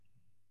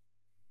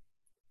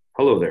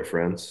Hello there,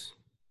 friends.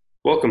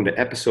 Welcome to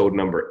episode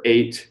number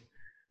 8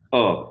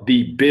 of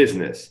the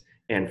Business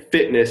and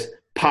Fitness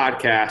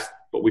Podcast.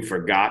 But we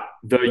forgot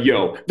the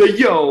Business and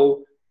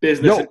Yo,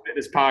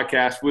 Fitness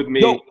Podcast with yo.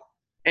 me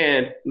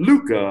and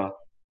Luca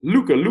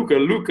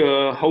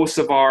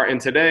Hocevar. And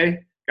today,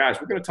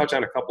 guys, we're going to touch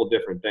on a couple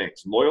different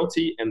things: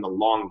 loyalty and the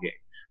long game,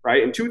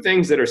 right? And two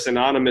things that are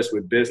synonymous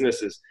with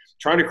business is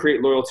trying to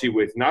create loyalty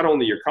with not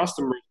only your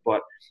customers,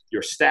 but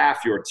your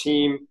staff, your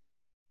team,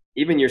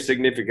 even your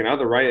significant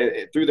other,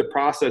 right? Through the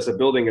process of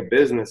building a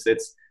business,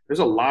 there's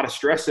a lot of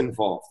stress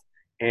involved.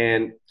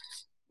 And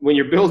when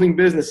you're building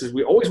businesses,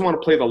 we always want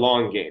to play the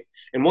long game.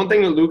 And one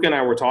thing that Luke and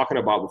I were talking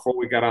about before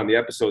we got on the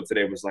episode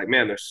today was like,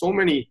 man, there's so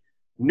many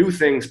new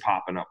things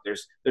popping up.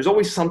 There's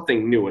always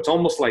something new. It's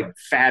almost like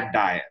fad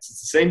diets.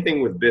 It's the same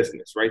thing with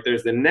business, right?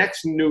 There's the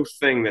next new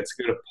thing that's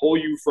going to pull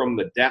you from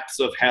the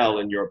depths of hell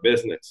in your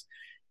business.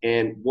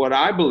 And what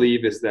I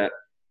believe is that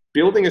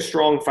building a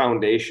strong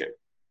foundation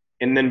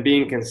and then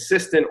being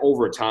consistent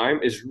over time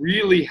is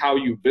really how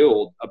you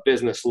build a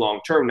business long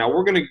term. Now,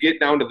 we're going to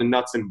get down to the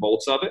nuts and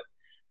bolts of it,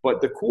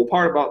 but the cool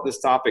part about this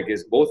topic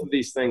is both of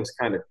these things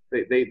kind of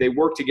they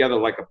work together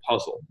like a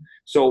puzzle.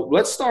 So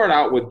let's start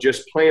out with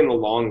just playing the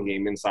long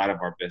game inside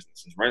of our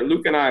businesses, right?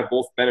 Luke and I have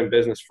both been in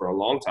business for a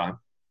long time,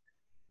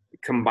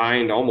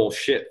 combined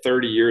almost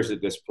 30 years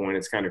at this point.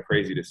 It's kind of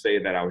crazy to say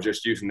that I was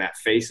just using that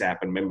Face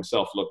app and made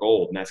myself look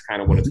old, and that's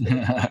kind of what it's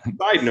been.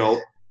 Side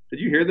note, did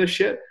you hear this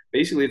shit?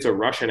 Basically, it's a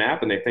Russian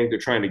app, and they think they're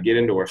trying to get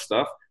into our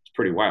stuff. It's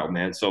pretty wild,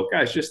 man. So,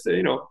 guys, just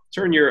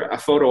turn your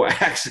photo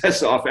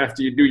access off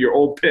after you do your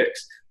old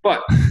pics.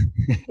 But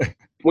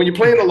when you're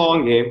playing the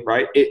long game,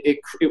 right,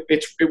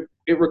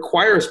 it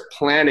requires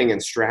planning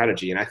and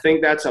strategy, and I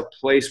think that's a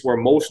place where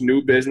most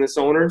new business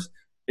owners,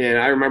 and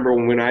I remember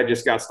when I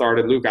just got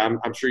started, Luke, I'm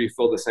sure you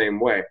feel the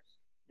same way.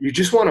 You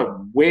just want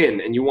to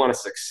win, and you want to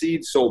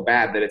succeed so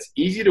bad that it's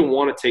easy to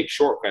want to take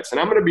shortcuts. And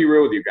I'm going to be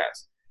real with you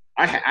guys.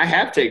 I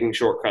have taken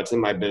shortcuts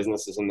in my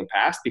businesses in the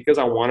past because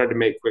I wanted to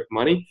make quick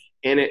money,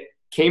 and it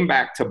came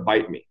back to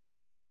bite me.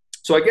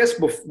 So I guess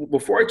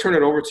before I turn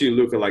it over to you,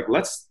 Luca, like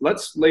let's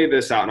lay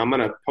this out, and I'm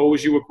going to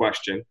pose you a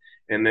question,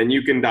 and then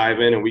you can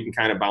dive in, and we can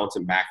kind of bounce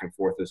it back and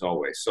forth as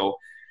always. So,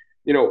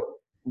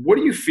 what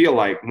do you feel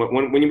like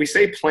when we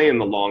say playing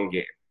the long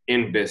game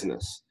in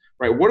business,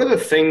 right? What are the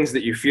things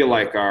that you feel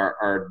like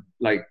are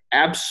like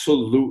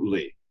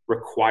absolutely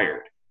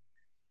required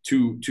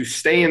to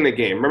stay in the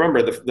game?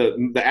 Remember,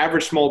 the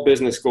average small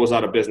business goes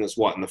out of business,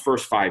 in the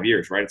first 5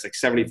 years, right? It's like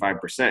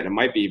 75%. It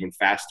might be even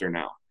faster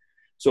now.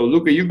 So,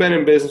 Luca, you've been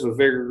in business with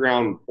Vigor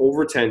Ground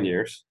over 10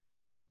 years,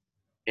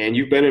 and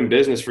you've been in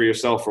business for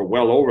yourself for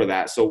well over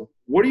that. So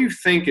what do you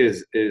think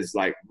is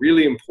like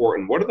really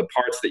important? What are the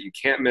parts that you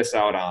can't miss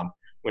out on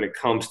when it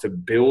comes to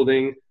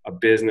building a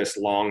business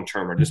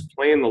long-term or just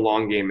playing the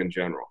long game in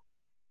general?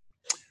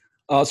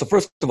 So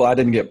first of all, I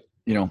didn't get,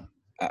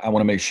 I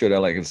want to make sure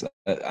that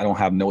I don't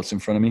have notes in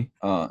front of me.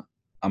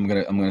 I'm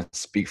gonna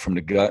speak from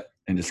the gut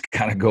and just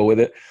kind of go with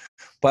it.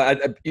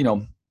 But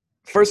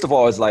first of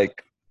all, it's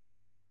like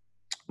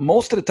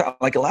most of the time,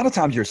 like a lot of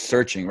times you're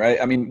searching, right?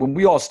 I mean, when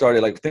we all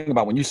started, like think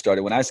about when you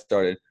started, when I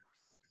started.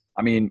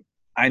 I mean,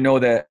 I know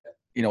that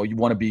you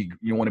want to be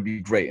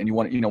great, and you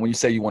want when you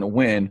say you want to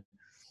win,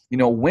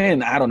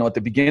 win. I don't know. At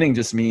the beginning,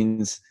 just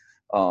means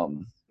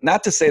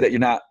not to say that you're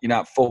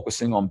not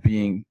focusing on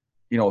being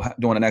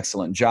doing an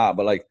excellent job,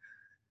 but like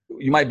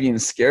you might be in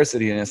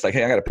scarcity, and it's like,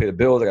 hey, I got to pay the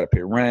bills, I got to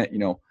pay rent,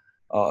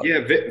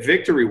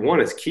 Victory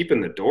one is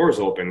keeping the doors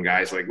open,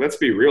 guys. Like, let's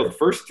be real. The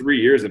first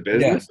 3 years of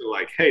business are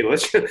like, hey,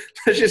 let's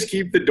just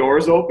keep the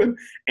doors open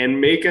and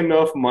make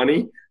enough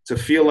money to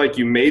feel like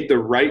you made the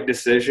right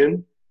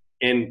decision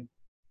and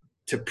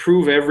to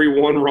prove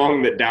everyone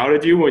wrong that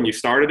doubted you when you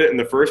started it in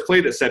the first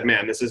place, that said,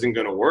 man, this isn't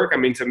going to work. I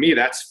mean, to me,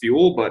 that's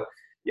fuel. But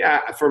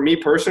yeah, for me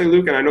personally,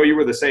 Luke, and I know you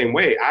were the same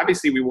way.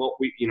 Obviously,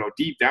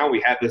 deep down,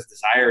 we had this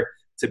desire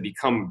to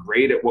become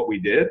great at what we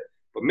did.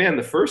 But man,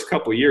 the first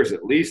couple of years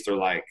at least are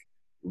like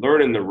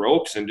learning the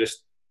ropes and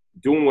just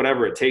doing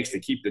whatever it takes to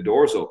keep the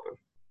doors open.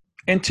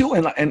 And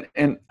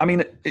I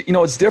mean,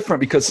 it's different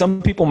because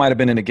some people might have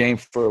been in the game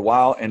for a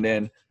while, and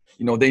then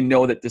they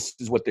know that this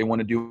is what they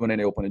want to do, and then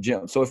they open a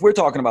gym. So if we're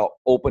talking about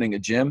opening a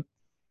gym,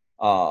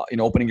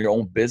 opening your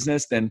own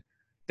business, then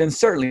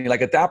certainly,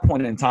 like at that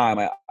point in time,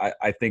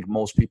 I think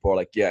most people are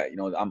like, yeah,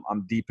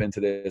 I'm deep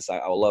into this.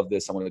 I love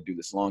this. I want to do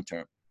this long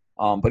term.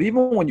 But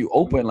even when you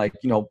open, like,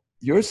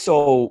 you're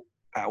so,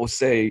 I would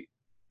say,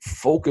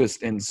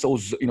 focused and so,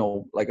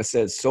 like I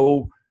said,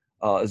 so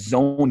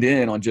zoned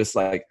in on just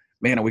like,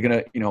 man, are we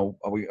gonna,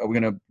 are we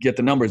gonna get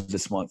the numbers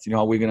this month?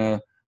 Are we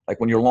gonna, like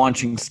when you're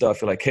launching stuff,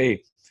 you're like,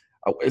 hey,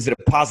 is it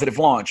a positive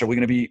launch? Are we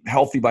gonna be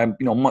healthy by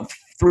month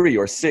 3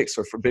 or 6?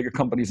 Or for bigger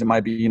companies, it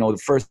might be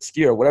the first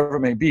year, whatever it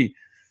may be.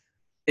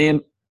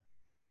 And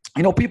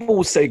people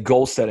will say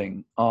goal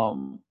setting,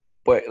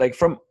 but like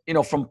from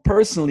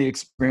personally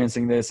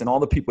experiencing this and all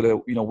the people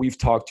that we've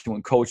talked to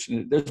and coached,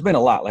 there's been a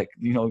lot, like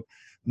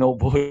no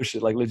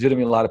bullshit, like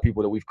legitimately a lot of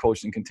people that we've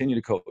coached and continue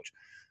to coach.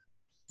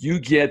 you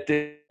get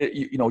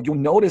you'll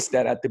notice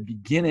that at the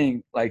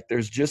beginning, like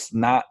there's just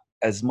not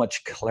as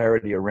much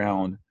clarity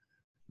around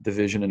the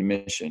vision and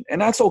mission.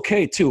 And that's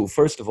okay too.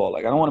 First of all,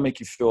 like, I don't want to make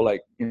you feel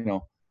like,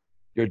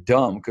 you're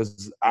dumb.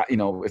 Cause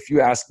if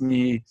you ask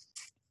me,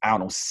 I don't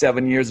know,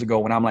 7 years ago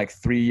when I'm like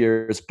 3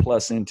 years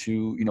plus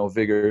into,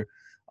 Vigor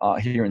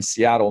here in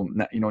Seattle,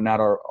 not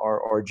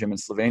our gym in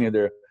Slovenia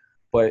there,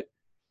 but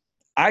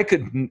I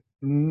could,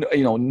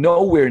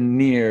 nowhere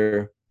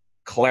near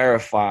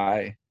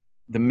clarify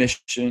the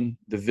mission,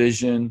 the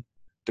vision,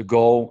 the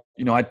goal.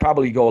 I'd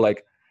probably go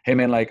like, hey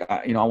man, like,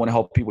 I want to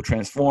help people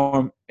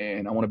transform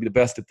and I want to be the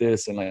best at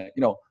this. And like,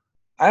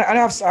 I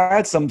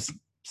had some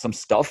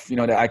stuff,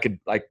 that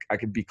I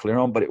could be clear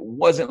on, but it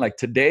wasn't like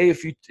today.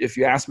 If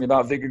you ask me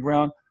about Vigor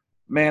Ground,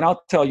 man,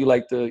 I'll tell you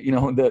like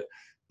the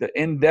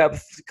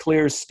in-depth,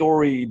 clear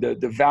story,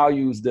 the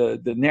values,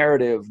 the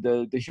narrative,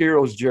 the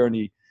hero's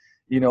journey,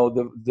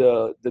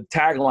 the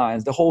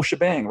taglines, the whole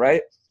shebang,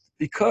 right?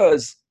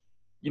 Because,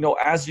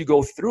 as you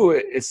go through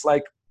it, it's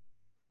like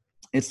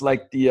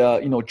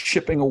the,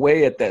 chipping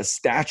away at that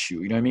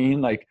statue, you know what I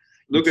mean? Like,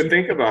 Luka,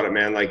 think about it,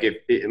 man. Like,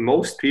 if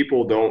most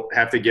people don't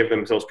have to give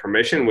themselves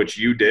permission, which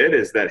you did,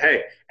 is that,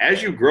 hey,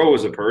 as you grow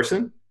as a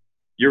person,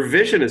 your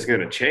vision is going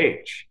to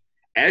change.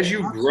 As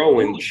you grow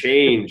and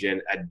change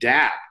and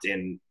adapt,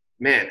 and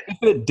man, if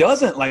it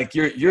doesn't, like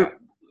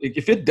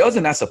if it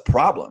doesn't, that's a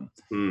problem.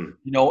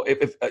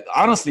 If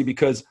honestly,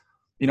 because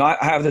I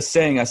have this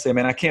saying, I say,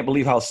 man, I can't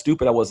believe how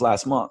stupid I was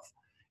last month,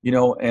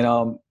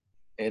 and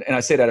I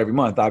say that every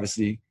month,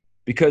 obviously,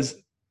 because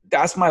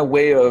that's my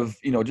way of,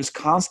 just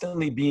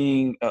constantly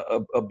being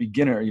a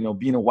beginner,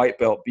 being a white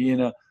belt,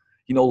 being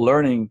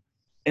learning.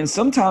 And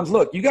sometimes,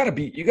 look, you gotta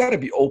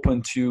be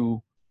open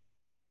to,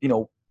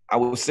 I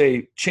would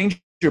say,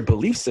 change your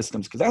belief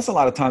systems, because that's a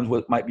lot of times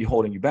what might be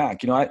holding you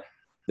back.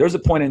 There's a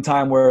point in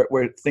time where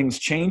things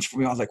changed for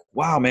me. I was like,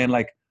 wow, man,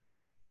 like,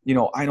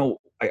 I know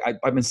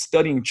I've been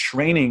studying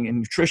training and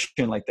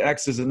nutrition, like the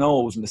X's and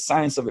O's and the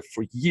science of it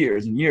for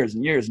years and years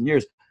and years and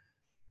years.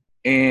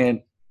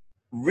 And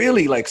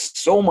really, like,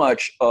 so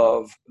much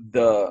of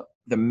the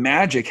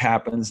magic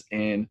happens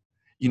in,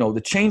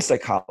 the change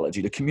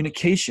psychology, the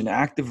communication,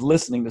 active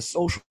listening, the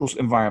social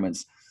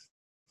environments,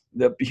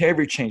 the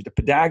behavior change, the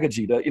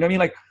pedagogy, you know what I mean?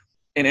 Like,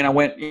 and I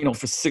went,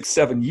 for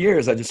 6-7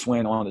 years, I just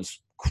went on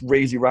this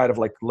crazy ride of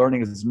like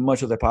learning as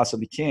much as I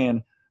possibly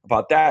can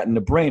about that and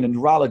the brain and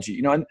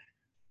neurology,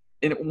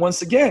 and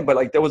once again, but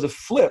like there was a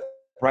flip,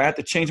 right? I had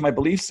to change my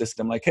belief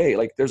system. Like, hey,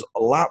 like there's a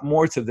lot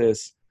more to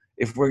this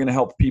if we're going to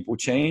help people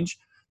change.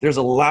 There's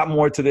a lot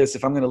more to this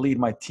if I'm going to lead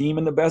my team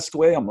in the best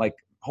way. I'm like,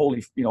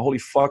 holy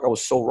fuck, I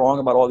was so wrong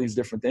about all these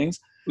different things.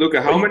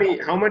 Luka,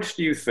 how much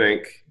do you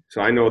think,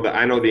 so I know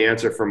the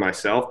answer for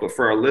myself, but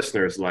for our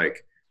listeners,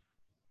 like,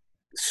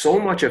 so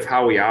much of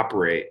how we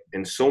operate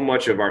and so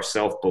much of our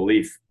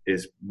self-belief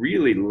is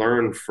really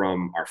learned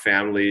from our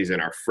families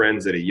and our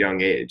friends at a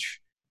young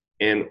age.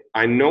 And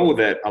I know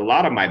that a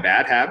lot of my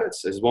bad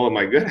habits as well as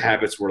my good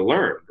habits were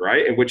learned,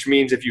 right? And which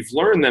means if you've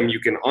learned them, you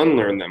can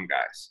unlearn them,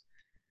 guys.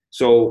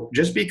 So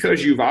just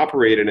because you've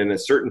operated in a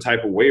certain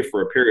type of way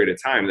for a period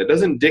of time, that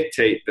doesn't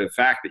dictate the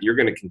fact that you're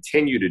going to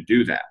continue to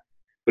do that.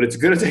 But it's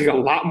going to take a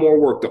lot more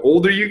work. The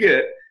older you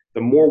get,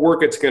 the more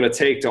work it's going to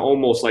take to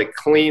almost like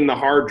clean the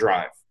hard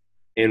drive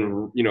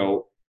and,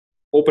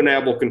 open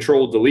Apple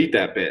control, delete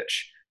that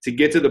bitch, to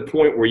get to the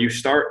point where you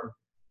start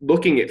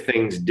looking at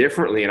things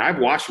differently. And I've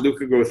watched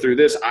Luka go through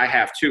this. I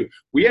have too.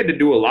 We had to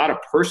do a lot of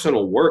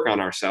personal work on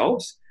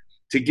ourselves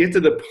to get to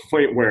the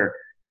point where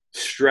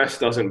stress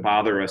doesn't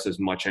bother us as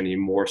much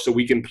anymore. So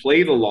we can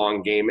play the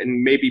long game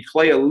and maybe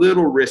play a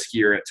little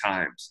riskier at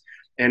times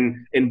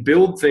and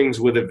build things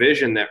with a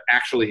vision that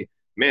actually,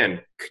 man,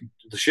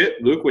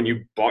 shit, Luke, when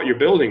you bought your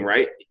building,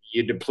 right?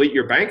 You deplete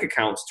your bank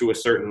accounts to a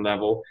certain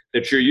level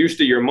that you're used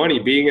to your money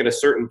being at a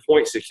certain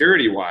point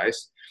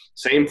security-wise.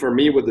 Same for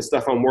me with the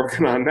stuff I'm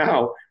working on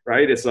now,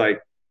 right? It's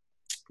like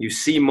you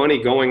see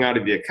money going out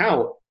of the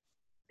account,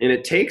 and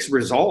it takes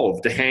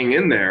resolve to hang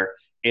in there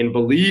and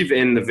believe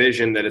in the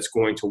vision that it's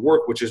going to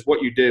work, which is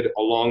what you did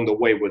along the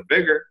way with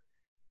Vigor.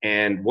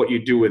 And what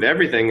you do with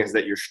everything is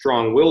that you're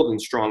strong-willed and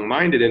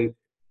strong-minded, and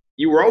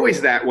you were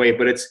always that way,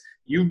 but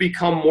you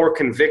become more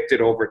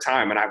convicted over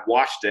time. And I've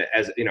watched it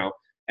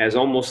as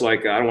almost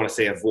like, I don't want to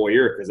say a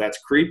voyeur because that's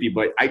creepy,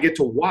 but I get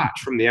to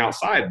watch from the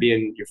outside,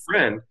 being your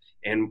friend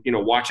and,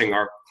 watching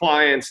our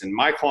clients and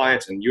my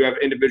clients, and you have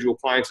individual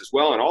clients as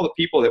well, and all the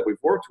people that we've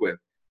worked with.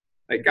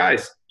 Like,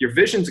 guys, your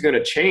vision's going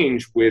to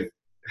change with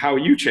how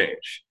you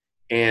change.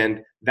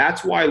 And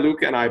that's why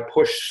Luka and I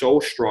push so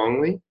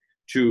strongly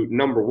to,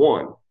 number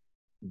one,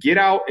 get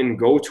out and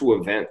go to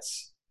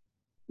events.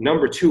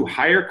 Number two,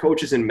 hire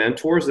coaches and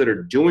mentors that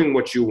are doing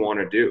what you want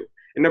to do.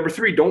 And number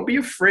three, don't be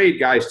afraid,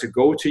 guys, to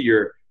go to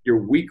your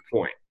weak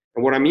point.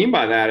 And what I mean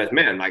by that is,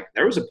 man, like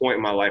there was a point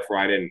in my life where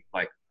I didn't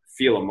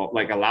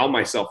allow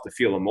myself to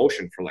feel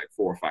emotion for like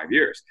 4 or 5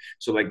 years.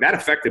 So like that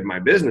affected my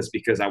business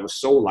because I was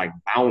so like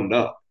bound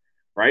up.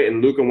 right?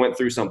 And Luca went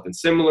through something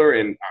similar,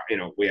 and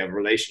we have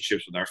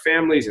relationships with our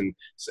families, and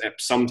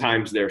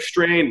sometimes they're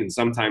strained and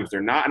sometimes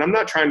they're not. And I'm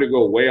not trying to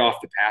go way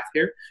off the path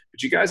here,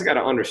 but you guys got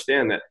to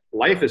understand that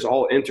life is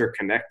all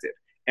interconnected.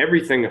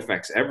 Everything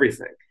affects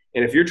everything.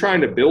 And if you're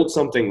trying to build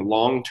something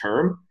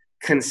long-term,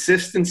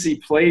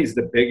 consistency plays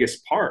the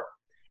biggest part.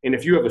 And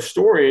if you have a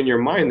story in your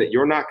mind that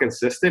you're not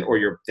consistent, or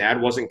your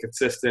dad wasn't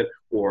consistent,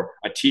 or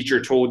a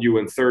teacher told you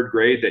in third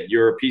grade that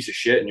you're a piece of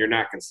shit and you're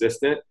not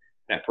consistent,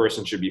 that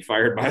person should be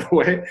fired, by the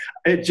way.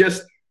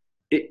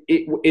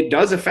 It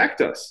does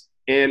affect us.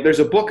 And there's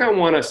a book I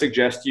want to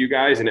suggest to you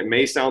guys, and it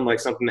may sound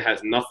like something that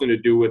has nothing to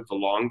do with the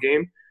long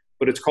game,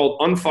 but it's called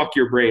Unfuck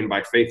Your Brain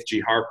by Faith G.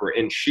 Harper.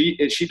 And she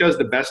does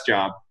the best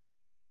job.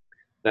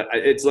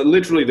 It's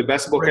literally the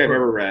best book I've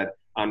ever read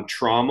on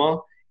trauma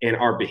and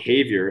our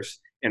behaviors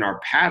and our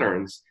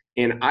patterns.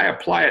 And I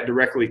apply it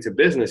directly to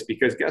business,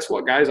 because guess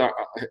what, guys?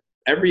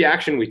 Every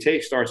action we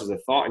take starts as a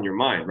thought in your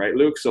mind, right,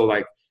 Luke? So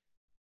like,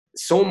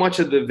 so much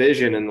of the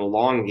vision in the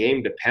long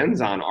game depends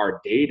on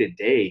our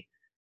day-to-day,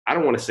 I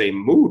don't want to say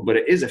mood, but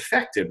it is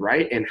affected,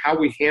 right? And how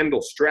we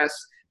handle stress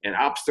and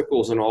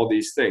obstacles and all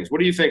these things. What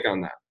do you think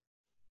on that?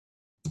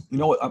 You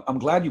know what? I'm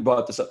glad you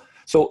brought this up.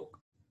 So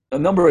a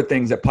number of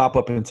things that pop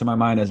up into my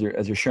mind as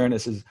you're sharing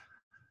this is,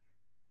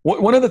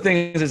 one of the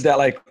things is that,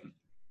 like,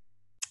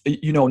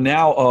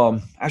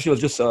 now, actually I was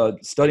just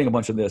studying a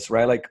bunch of this,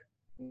 right? Like,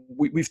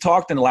 we've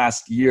talked in the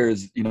last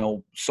years,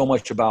 so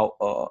much about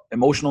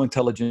emotional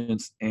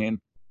intelligence and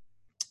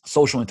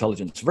social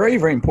intelligence, very,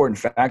 very important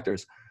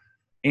factors.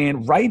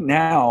 And right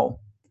now,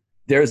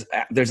 there's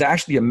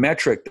actually a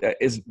metric that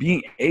is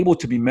being able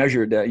to be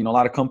measured that, a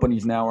lot of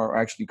companies now are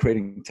actually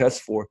creating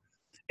tests for,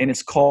 and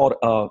it's called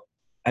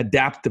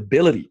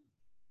adaptability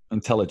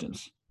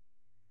intelligence,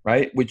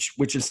 right?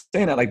 Which is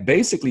saying that, like,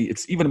 basically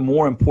it's even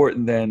more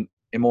important than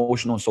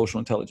emotional and social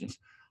intelligence.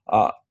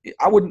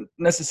 I wouldn't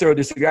necessarily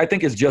disagree. I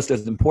think it's just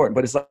as important,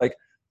 but it's like,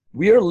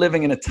 we are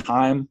living in a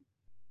time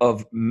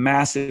of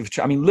massive,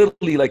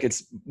 literally, like,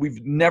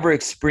 we've never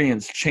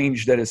experienced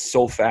change that is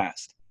so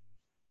fast.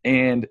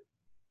 And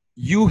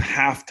you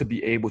have to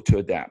be able to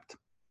adapt,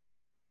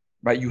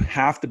 right? You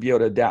have to be able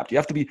to adapt.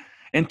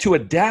 And to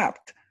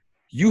adapt,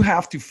 you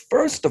have to,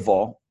 first of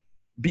all,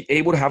 be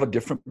able to have a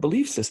different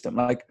belief system.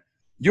 Like,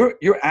 your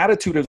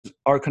attitudes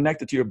are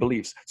connected to your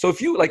beliefs. So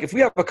if we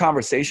have a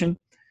conversation,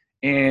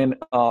 and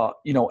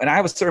and I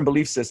have a certain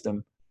belief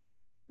system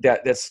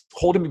that's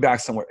holding me back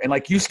somewhere, and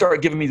like, you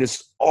start giving me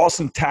this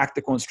awesome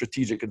tactical and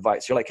strategic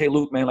advice. You're like, hey,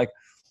 Luke, man, like,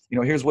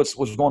 here's what's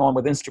going on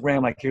with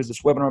Instagram. Like, here's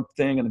this webinar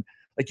thing, and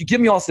like, you give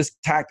me all this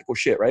tactical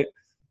shit, right?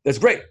 That's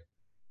great.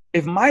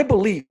 If my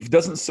belief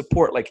doesn't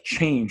support like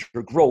change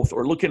or growth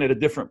or looking at a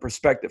different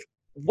perspective,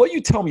 what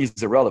you tell me is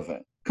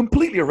irrelevant,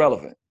 completely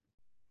irrelevant.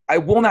 I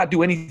will not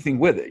do anything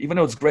with it, even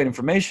though it's great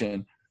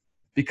information,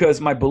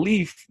 because my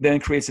belief then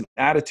creates an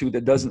attitude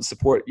that doesn't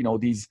support,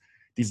 these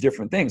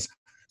different things.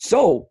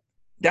 So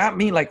that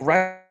means, like,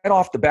 right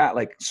off the bat,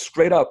 like,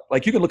 straight up,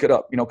 like, you can look it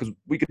up, because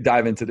we could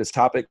dive into this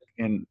topic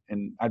and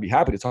I'd be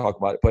happy to talk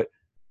about it, but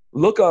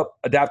look up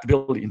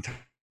adaptability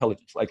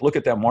intelligence, like, look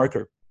at that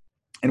marker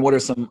and what are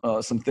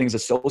some things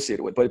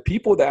associated with. But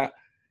people that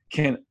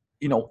can,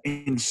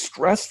 in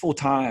stressful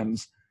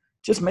times,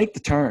 just make the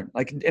turn,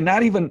 like, and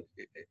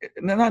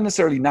not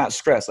necessarily not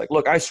stress. Like,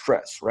 look, I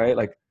stress, right?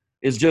 Like,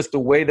 it's just the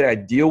way that I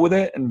deal with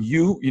it. And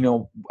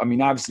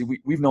obviously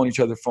we've known each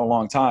other for a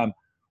long time.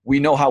 We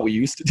know how we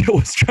used to deal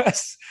with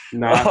stress.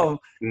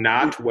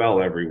 Not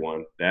well,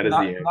 everyone. That is the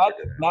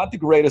answer. Not the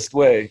greatest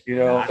way,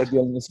 of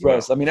dealing with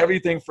stress. Well.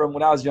 Everything from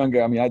when I was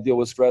younger, I deal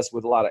with stress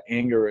with a lot of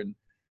anger and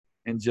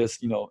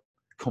just,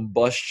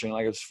 combustion.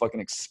 Like, I just fucking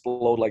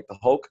explode like the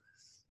Hulk.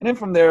 And then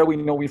from there,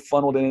 we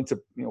funneled it into,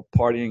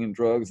 partying and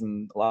drugs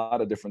and a lot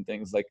of different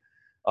things. Like,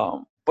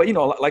 but,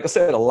 like I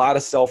said, a lot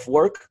of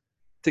self-work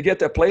to get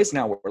that place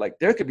now where, like,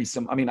 there could be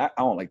some, I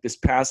don't, like, this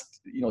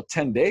past,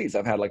 10 days,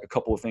 I've had like a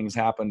couple of things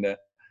happen that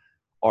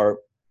are,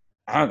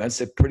 I don't know, I'd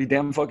say pretty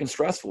damn fucking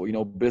stressful,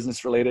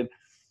 business related.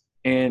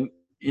 And,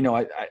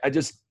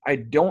 I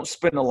don't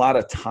spend a lot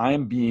of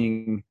time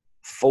being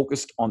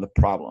focused on the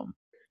problem,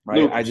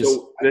 right?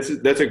 Luke,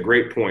 that's a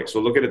great point. So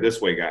look at it this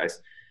way, guys.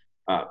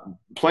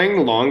 Playing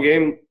the long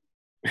game,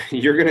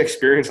 you're going to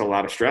experience a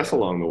lot of stress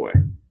along the way.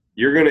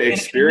 You're going to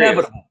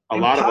experience a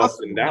lot of ups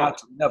and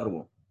downs.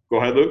 Inevitable. Go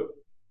ahead, Luke.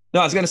 No,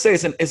 I was going to say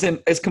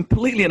it's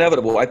completely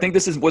inevitable. I think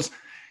this is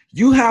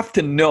you have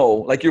to know,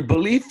 like, your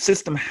belief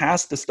system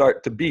has to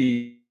start to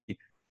be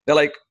that,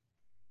 like,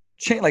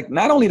 change, like,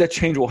 not only that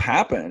change will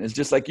happen, it's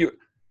just like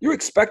you're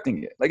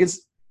expecting it. Like,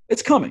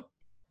 it's coming.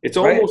 It's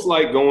almost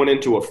like going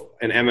into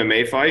an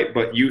MMA fight,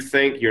 but you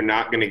think you're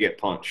not going to get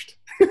punched.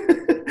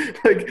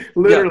 Like,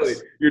 literally,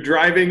 yes. You're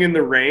driving in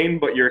the rain,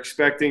 but you're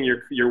expecting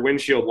your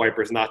windshield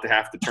wipers not to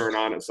have to turn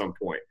on at some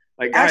point.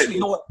 Like, guys, actually,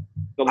 you know what?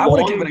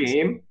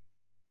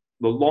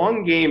 The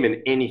long game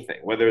in anything,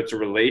 whether it's a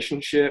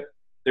relationship,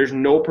 there's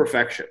no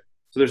perfection.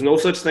 So there's no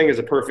such thing as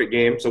a perfect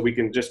game. So we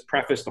can just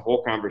preface the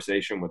whole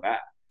conversation with that,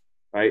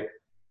 right?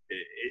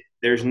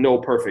 There's no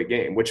perfect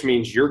game, which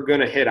means you're going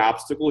to hit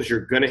obstacles.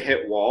 You're going to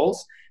hit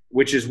walls.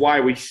 which is why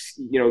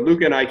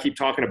Luca and I keep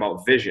talking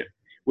about vision,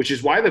 which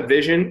is why the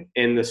vision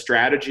and the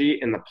strategy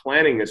and the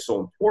planning is so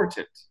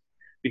important.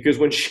 Because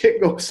when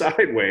shit goes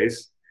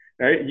sideways,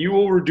 right, you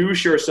will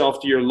reduce yourself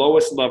to your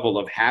lowest level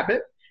of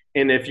habit.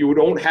 And if you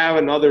don't have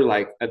another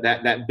like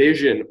that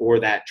vision or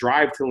that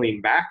drive to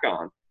lean back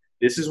on,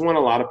 this is when a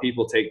lot of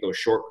people take those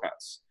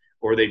shortcuts,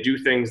 or they do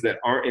things that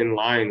aren't in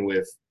line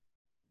with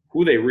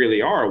who they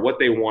really are, what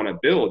they want to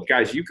build.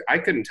 Guys, I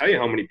couldn't tell you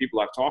how many people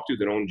I've talked to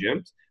that own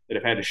gyms that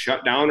have had to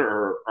shut down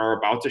or are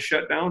about to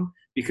shut down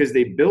because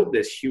they built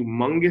this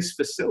humongous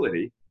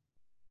facility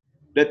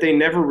that they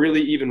never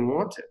really even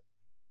wanted.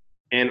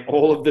 And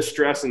all of the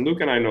stress, and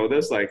Luke and I know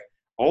this, like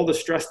all the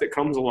stress that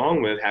comes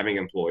along with having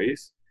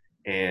employees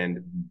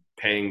and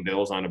paying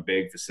bills on a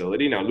big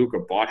facility. Now, Luca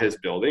bought his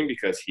building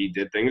because he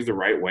did things the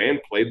right way and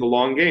played the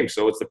long game.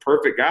 So it's the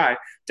perfect guy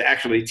to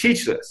actually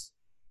teach this,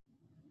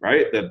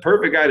 right? The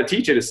perfect guy to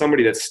teach it is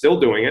somebody that's still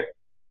doing it,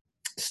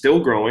 still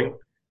growing,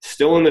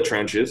 still in the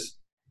trenches.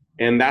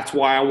 And that's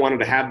why I wanted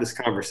to have this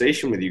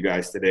conversation with you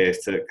guys today, is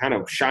to kind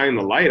of shine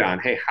the light on,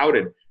 hey, how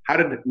did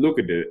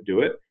Luca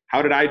do it?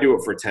 How did I do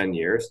it for 10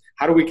 years?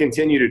 How do we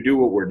continue to do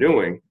what we're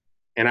doing?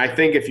 And I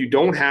think if you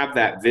don't have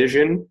that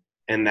vision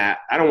and that,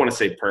 I don't want to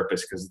say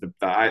purpose because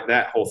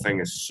that whole thing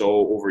is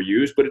so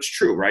overused, but it's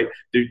true, right?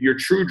 Your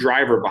true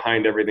driver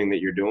behind everything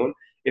that you're doing,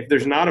 if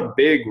there's not a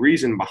big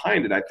reason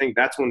behind it, I think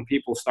that's when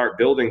people start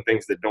building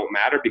things that don't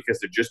matter because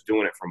they're just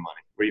doing it for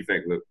money. What do you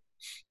think, Luke?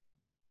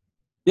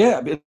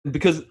 Yeah,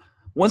 because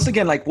once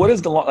again, like what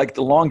is the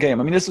long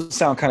game? I mean, this would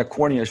sound kind of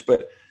cornyish,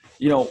 but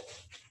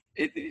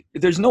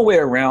there's no way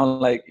around,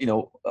 like,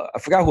 I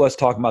forgot who I was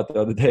talking about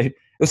the other day. It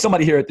was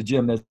somebody here at the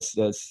gym that's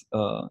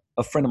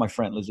a friend of my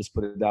friend, let's just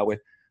put it that way.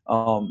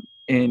 And,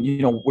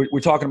 we're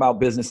talking about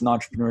business and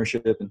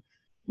entrepreneurship, and,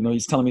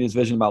 he's telling me this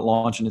vision about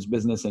launching his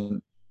business.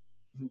 And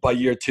by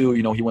year 2,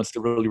 he wants to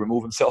really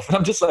remove himself. And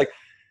I'm just like,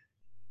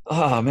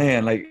 oh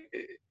man, like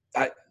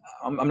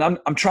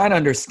I'm trying to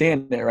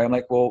understand that, right? I'm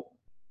like, well,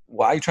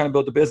 why are you trying to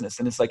build the business?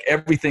 And it's like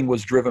everything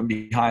was driven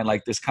behind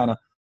like this kind of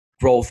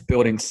growth,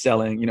 building,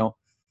 selling,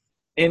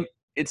 and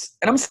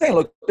I'm saying,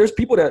 look, there's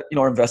people that,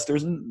 are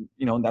investors and,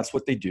 and that's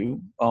what they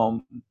do.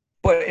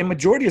 But in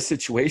majority of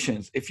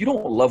situations, if you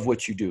don't love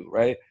what you do,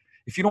 right?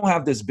 If you don't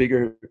have this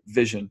bigger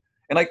vision,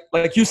 and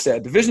like you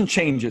said, the vision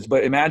changes,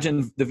 but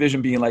imagine the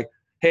vision being like,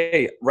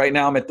 hey, right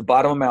now I'm at the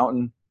bottom of a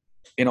mountain,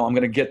 I'm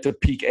going to get to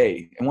peak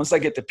A. And once I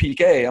get to peak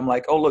A, I'm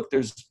like, oh, look,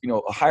 there's,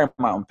 a higher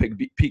mountain,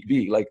 peak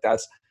B. Like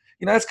that's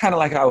kind of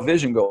like how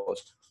vision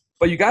goes.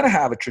 But you got to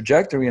have a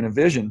trajectory and a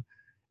vision.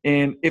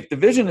 And if the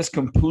vision is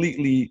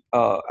completely,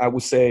 I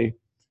would say,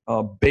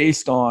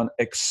 based on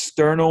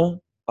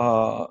external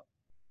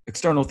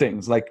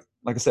things, like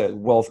I said,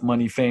 wealth,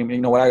 money, fame,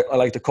 what I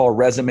like to call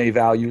resume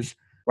values,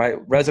 right?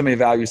 Resume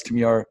values to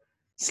me are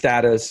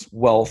status,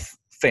 wealth,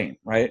 fame,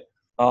 right?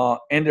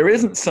 And there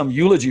isn't some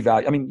eulogy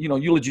value. I mean,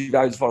 eulogy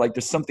values for like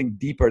there's something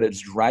deeper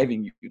that's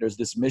driving you. There's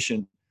this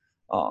mission.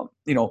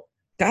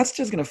 That's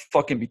just going to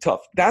fucking be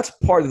tough. That's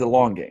part of the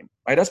long game,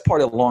 right? That's part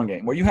of the long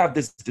game where you have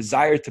this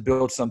desire to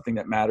build something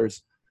that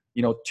matters,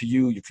 to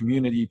you, your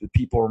community, the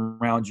people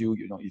around you,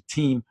 your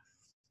team.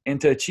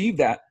 And to achieve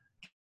that,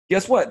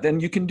 guess what? Then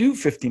you can do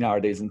 15-hour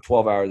days and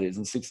 12-hour days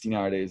and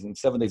 16-hour days and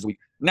 7 days a week.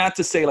 Not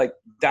to say like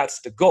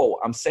that's the goal.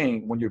 I'm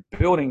saying when you're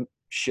building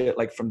shit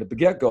like from the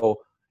get-go,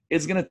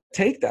 it's going to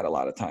take that a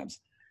lot of times.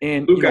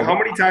 And Luca, how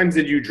many times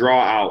did you draw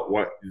out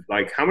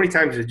how many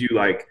times did you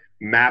like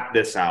map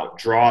this out,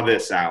 draw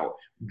this out,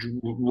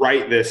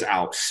 write this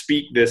out,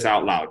 speak this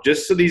out loud,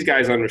 just so these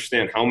guys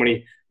understand how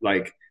many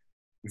like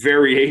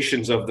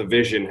variations of the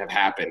vision have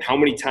happened, how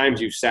many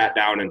times you've sat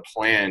down and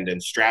planned and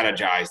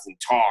strategized and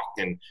talked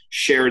and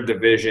shared the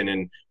vision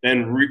and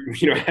then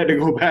had to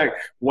go back,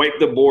 wipe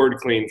the board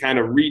clean, kind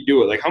of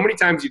redo it. Like how many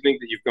times do you think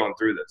that you've gone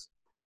through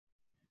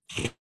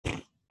this?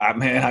 I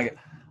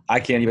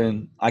can't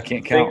count. I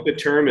think the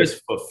term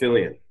is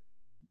fulfilling.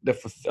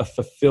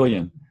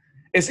 Fulfilling.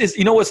 It's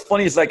what's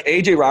funny is like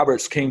AJ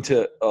Roberts came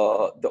to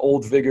the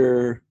Old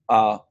Vigor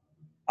I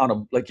don't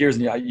know, like years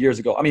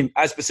ago. I mean,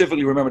 I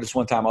specifically remember this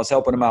one time I was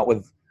helping him out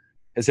with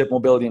his hip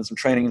mobility and some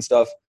training and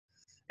stuff.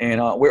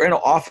 And we're in an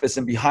office,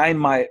 and behind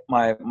my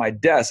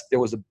desk there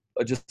was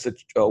just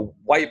a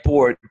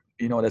whiteboard,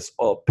 that's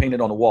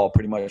painted on the wall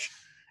pretty much.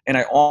 And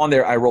on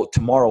there I wrote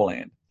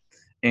Tomorrowland.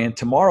 And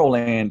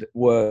Tomorrowland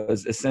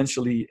was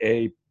essentially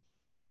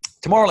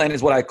Tomorrowland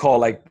is what I call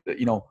like,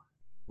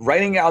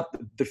 writing out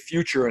the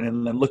future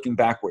and then looking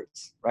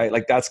backwards, right?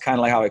 Like that's kind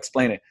of like how I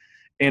explain it.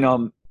 And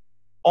on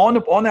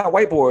that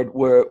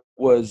whiteboard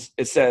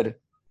it said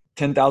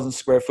 10,000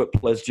 square foot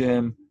plus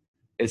gym.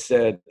 It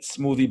said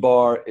smoothie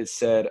bar. It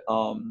said,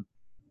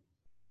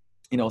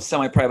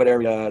 semi-private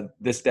area,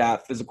 this,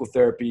 that, physical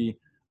therapy,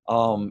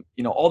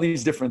 all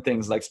these different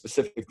things, like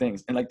specific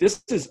things. And like,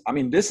 this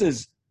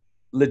is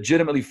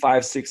legitimately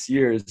 5-6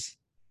 years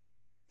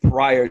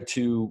prior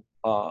to,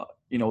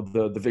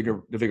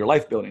 the Vigor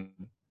Life building.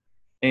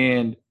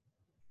 And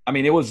I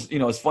mean, it was,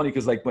 it's funny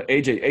because like when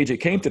AJ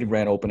came to the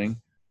grand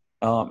opening,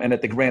 and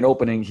at the grand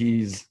opening,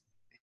 he's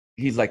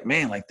he's like,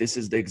 man, like this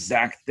is the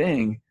exact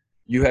thing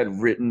you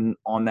had written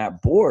on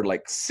that board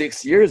like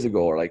 6 years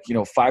ago, or like,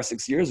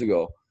 5-6 years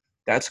ago.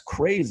 That's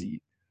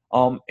crazy.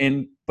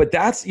 But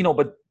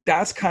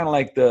that's kind of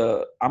like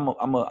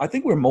I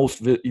think we're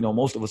most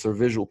of us are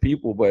visual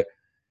people, but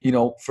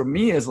for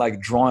me it's like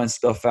drawing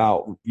stuff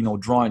out,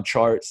 drawing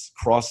charts,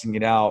 crossing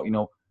it out,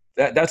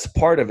 that's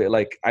part of it.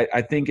 Like,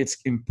 I think it's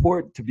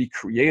important to be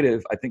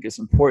creative. I think it's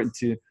important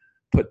to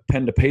put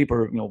pen to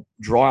paper,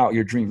 draw out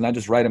your dreams, not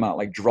just write them out,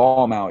 like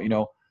draw them out,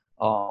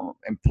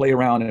 and play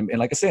around. And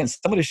like I said,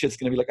 some of this shit's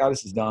going to be like, oh,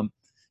 this is dumb.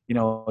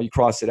 You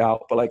cross it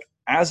out. But like,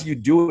 as you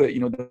do it,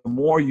 the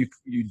more you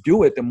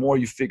do it, the more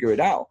you figure it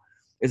out.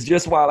 It's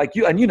just why, like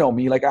you, and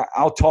me, like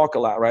I'll talk a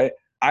lot, right?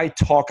 I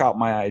talk out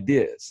my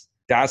ideas.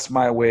 That's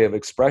my way of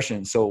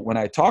expression. So when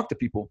I talk to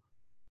people,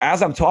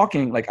 as I'm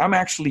talking, like I'm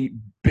actually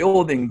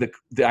building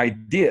the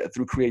idea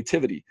through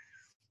creativity.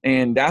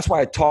 And that's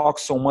why I talk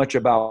so much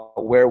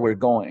about where we're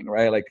going,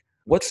 right? Like,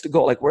 what's the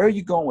goal? Like, where are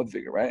you going with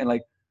Vigor, right?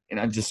 And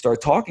I just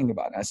start talking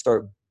about it. I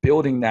start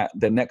building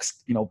the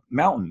next,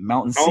 mountain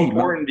How seed.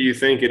 important do you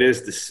think it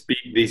is to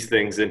speak these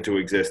things into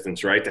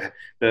existence, right?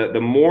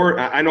 The more,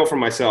 I know for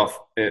myself,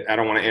 I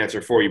don't want to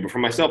answer for you, but for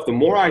myself, the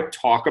more I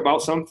talk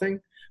about something,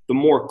 the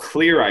more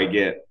clear I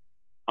get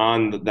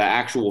on the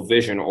actual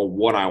vision or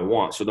what I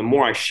want. So the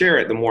more I share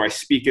it, the more I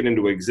speak it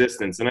into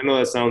existence. And I know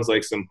that sounds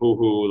like some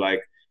hoo-hoo,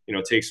 like,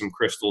 take some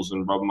crystals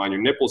and rub them on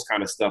your nipples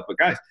kind of stuff. But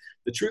guys,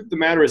 the truth of the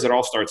matter is it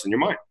all starts in your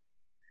mind.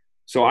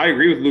 So I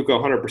agree with Luca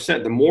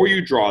 100%. The more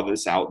you draw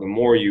this out, the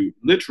more you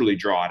literally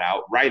draw it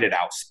out, write it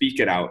out,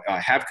 speak it out,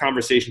 have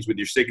conversations with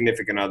your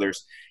significant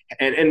others,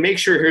 and make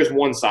sure, here's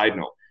one side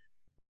note,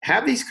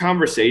 have these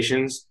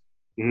conversations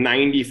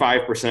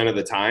 95% of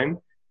the time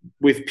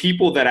with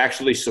people that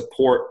actually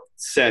support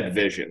said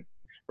vision,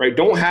 right?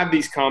 Don't have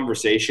these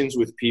conversations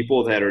with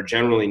people that are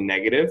generally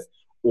negative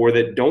or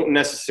that don't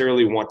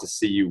necessarily want to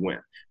see you win,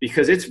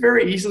 because it's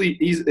very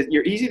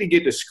you're easy to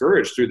get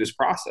discouraged through this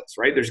process,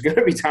 right? There's going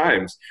to be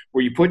times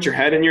where you put your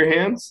head in your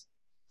hands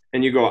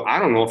and you go, I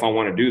don't know if I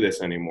want to do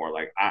this anymore.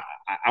 Like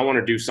I want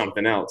to do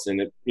something else. And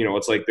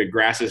it's like the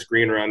grass is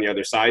greener on the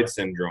other side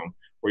syndrome,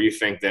 where you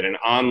think that an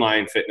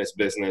online fitness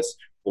business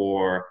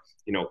or,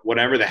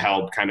 whatever the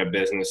hell kind of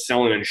business,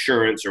 selling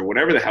insurance or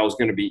whatever the hell is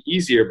going to be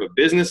easier, but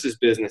business is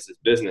business is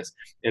business.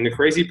 And the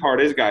crazy part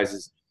is, guys,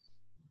 is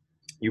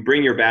you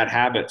bring your bad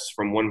habits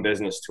from one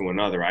business to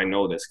another. I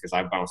know this because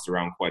I've bounced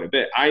around quite a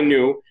bit. I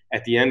knew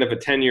at the end of a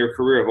 10-year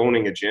career of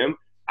owning a gym,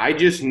 I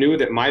just knew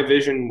that my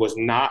vision was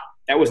not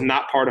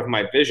part of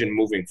my vision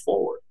moving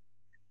forward.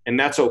 And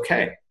that's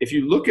okay. If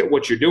you look at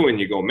what you're doing,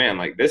 you go, man,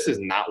 like this is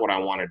not what I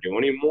want to do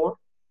anymore.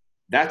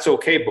 That's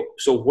okay. But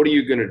so what are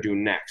you going to do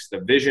next? The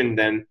vision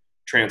then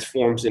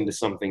transforms into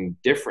something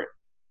different,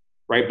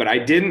 right? But I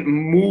didn't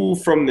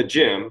move from the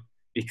gym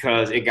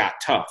because it got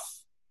tough.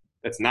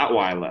 That's not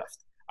why I left.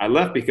 I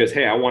left because,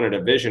 hey, I wanted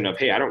a vision of,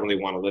 hey, I don't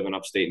really want to live in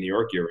upstate New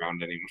York year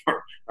round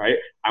anymore, right?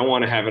 I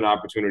want to have an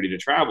opportunity to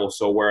travel.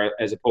 So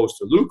as opposed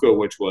to Luca,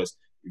 which was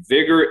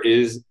Vigor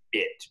is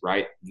it,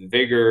 right?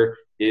 Vigor,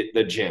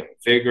 the gym,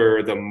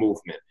 Vigor, the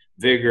movement,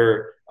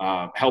 Vigor,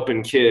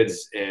 helping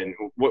kids. And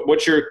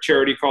what's your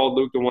charity called,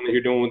 Luke, the one that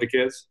you're doing with the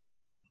kids?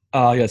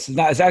 Yes,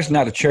 it's actually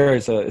not a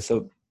charity. It's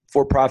a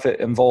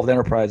for-profit involved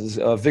enterprises,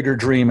 Vigor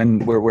Dream.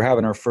 And we're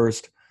having our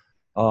first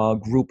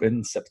group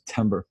in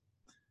September.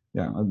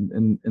 Yeah.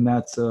 And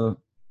that's,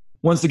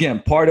 once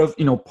again, part of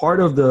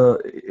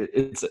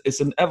it's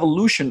an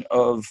evolution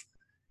of,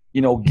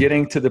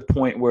 getting to the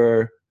point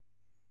where,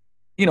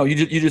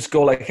 you just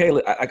go like, hey,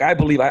 I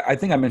believe, I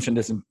think I mentioned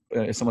this in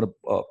some of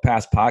the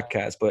past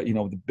podcasts, but,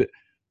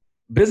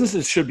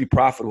 businesses should be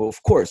profitable,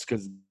 of course,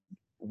 because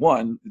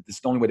one, it's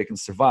the only way they can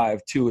survive.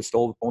 Two, it's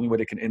the only way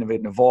they can innovate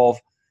and evolve.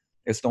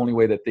 It's the only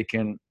way that they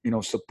can,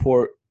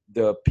 support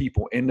the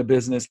people in the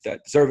business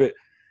that deserve it.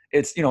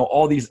 It's,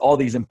 all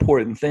these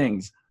important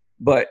things.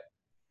 But,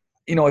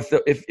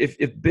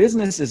 if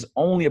business is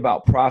only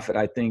about profit,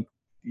 I think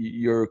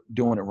you're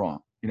doing it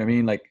wrong. You know what I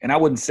mean? Like, and I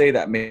wouldn't say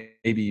that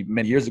maybe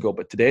many years ago,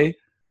 but today,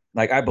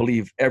 like, I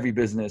believe every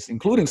business,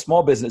 including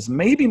small business,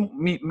 maybe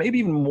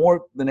even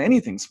more than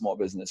anything small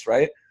business,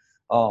 right?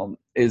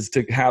 Is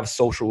to have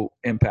social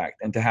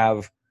impact and to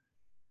have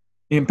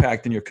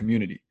impact in your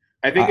community.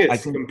 I think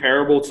it's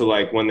comparable to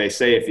like when they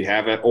say if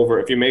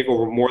you make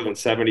over more than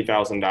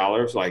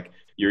 $70,000, like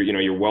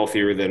you're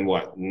wealthier than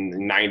what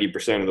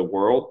 90% of the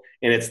world,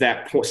 and it's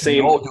that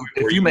same. No, dude,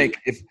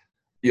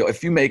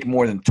 if you make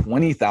more than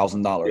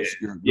 $20,000,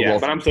 you're wealthy.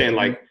 But I'm saying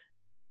like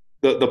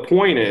the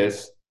point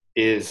is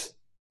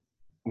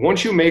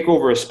once you make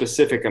over a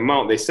specific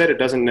amount, they said it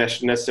doesn't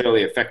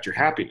necessarily affect your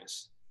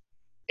happiness,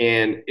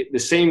 and the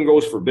same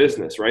goes for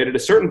business, right? At a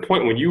certain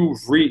point, when you've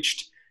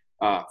reached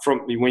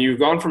when you've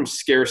gone from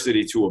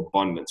scarcity to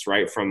abundance,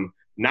 right? From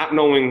not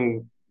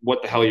knowing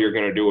what the hell you're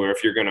going to do or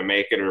if you're going to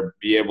make it or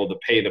be able to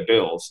pay the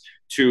bills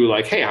to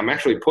like, hey, I'm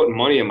actually putting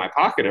money in my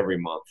pocket every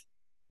month.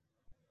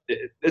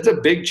 It's a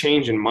big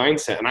change in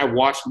mindset. And I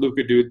watched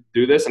Luca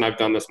do this, and I've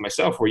done this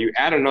myself, where you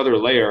add another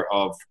layer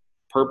of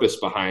purpose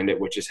behind it,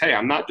 which is, hey,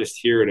 I'm not just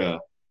here to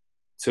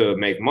to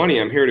make money.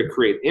 I'm here to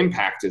create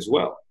impact as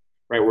well,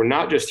 right? We're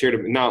not just here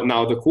to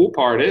now the cool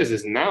part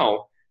is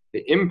now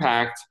the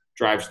impact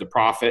drives the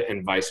profit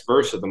and vice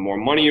versa. The more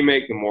money you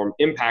make, the more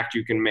impact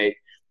you can make.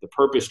 The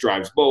purpose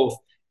drives both.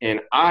 And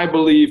I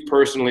believe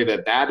personally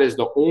that is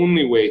the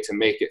only way to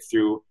make it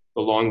through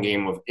the long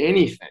game of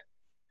anything,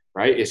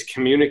 right? Is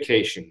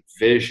communication,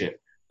 vision,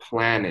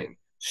 planning,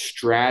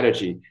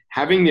 strategy,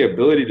 having the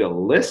ability to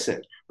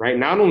listen, right?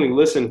 Not only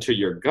listen to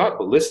your gut,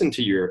 but listen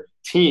to your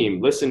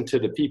team, listen to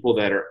the people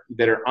that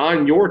are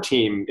on your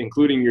team,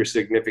 including your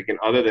significant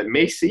other that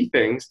may see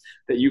things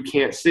that you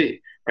can't see,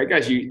 right?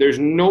 Guys, there's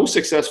no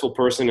successful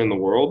person in the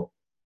world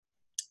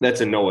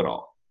that's a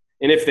know-it-all.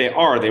 And if they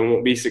are, they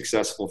won't be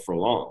successful for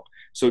long.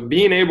 So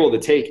being able to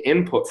take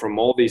input from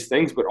all these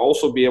things, but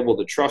also be able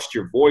to trust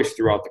your voice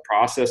throughout the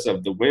process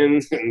of the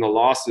wins and the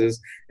losses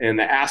and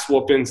the ass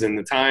whoopings and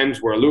the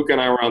times where Luke and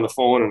I were on the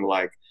phone and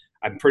like,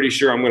 I'm pretty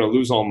sure I'm going to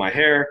lose all my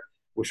hair,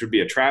 which would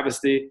be a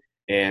travesty.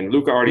 And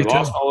Luke already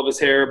lost all of his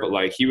hair, but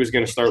like he was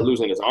going to start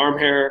losing his arm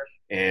hair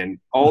and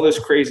all this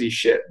crazy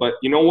shit. But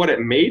you know what? It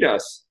made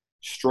us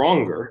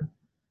stronger.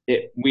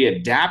 We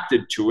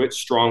adapted to it.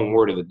 Strong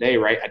word of the day,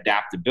 right?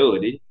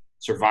 Adaptability,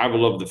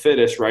 survival of the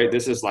fittest, right?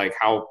 This is like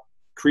how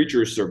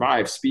creatures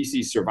survive,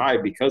 species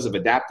survive because of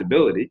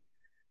adaptability,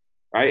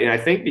 right? And I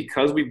think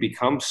because we've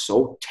become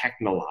so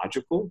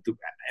technological,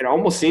 it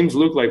almost seems,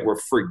 Luke, like we're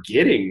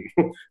forgetting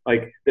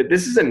like that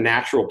this is a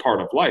natural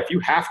part of life.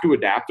 You have to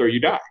adapt or you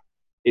die.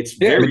 It's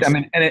very, I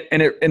mean,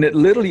 and it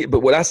literally,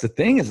 but what that's the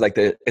thing is like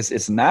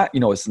it's not,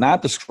 it's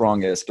not the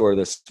strongest or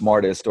the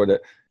smartest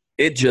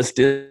it just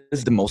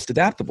is the most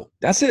adaptable.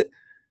 That's it.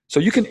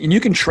 So you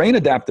can train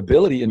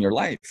adaptability in your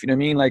life. You know what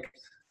I mean? Like,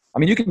 I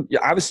mean,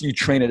 obviously you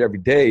train it every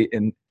day.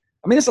 And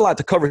I mean, it's a lot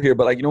to cover here,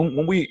 but like,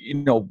 when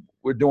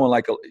we're doing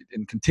like,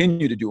 and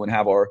continue to do and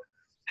have our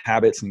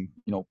habits and,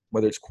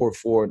 whether it's core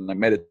 4 and like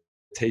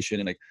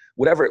meditation and like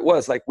whatever it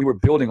was, like we were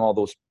building all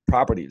those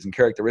properties and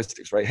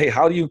characteristics, right? Hey,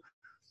 how do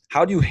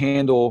you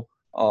handle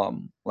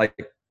like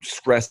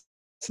stress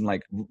and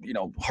like,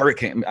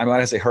 hurricane? I mean,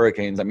 when I say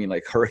hurricanes, I mean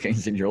like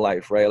hurricanes in your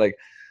life, right? Like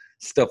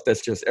stuff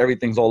that's just,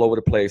 everything's all over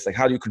the place. Like,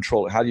 how do you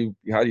control it? How do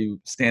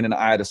you stand in the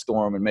eye of the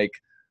storm and make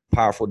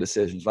powerful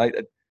decisions, right?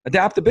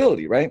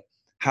 Adaptability, right?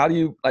 How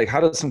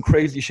does some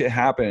crazy shit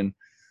happen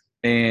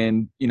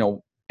and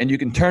you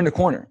can turn the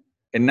corner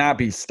and not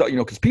be stuck,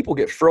 because people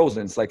get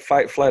frozen. It's like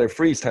fight, flight, or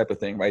freeze type of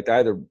thing, right? They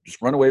either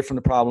just run away from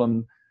the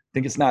problem,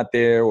 think it's not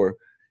there, or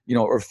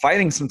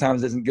fighting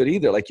sometimes isn't good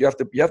either. Like you have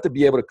to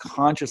be able to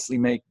consciously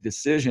make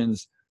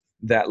decisions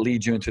that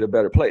lead you into the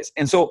better place.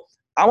 And so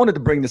I wanted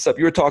to bring this up.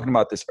 You were talking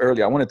about this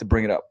earlier. I wanted to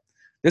bring it up.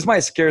 This might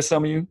scare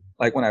some of you.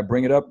 Like when I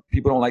bring it up,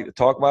 people don't like to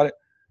talk about it.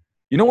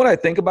 You know what I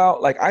think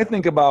about? Like I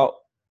think about,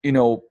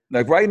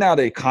 like right now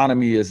the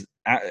economy is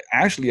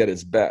actually at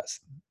its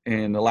best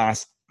in the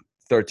last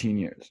 13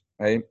 years,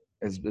 right?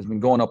 It's been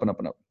going up and up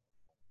and up.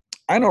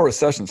 I know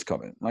recession's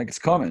coming. Like it's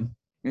coming.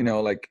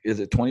 Like is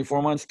it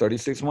 24 months,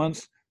 36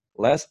 months,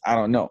 less? I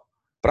don't know.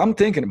 But I'm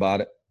thinking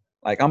about it.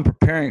 Like I'm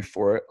preparing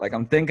for it. Like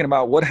I'm thinking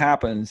about what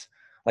happens.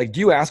 Like,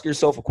 do you ask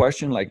yourself a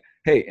question like,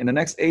 hey, in the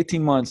next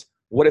 18 months,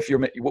 what if you're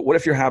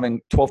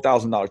having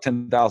 $12,000,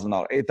 $10,000,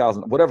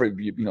 $8,000, whatever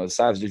the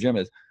size of your gym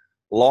is,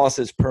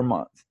 losses per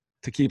month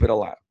to keep it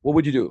alive? What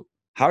would you do?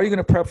 How are you going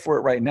to prep for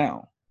it right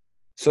now,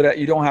 so that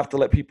you don't have to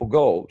let people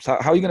go? So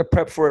how are you going to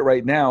prep for it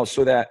right now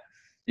so that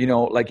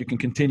like you can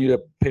continue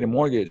to pay the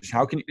mortgage?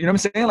 How can you know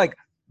what I'm saying? Like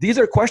these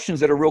are questions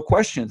that are real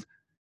questions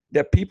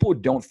that people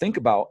don't think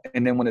about,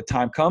 and then when the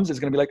time comes, it's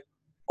going to be like,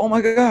 oh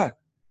my God,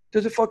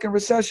 there's a fucking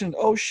recession.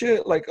 Oh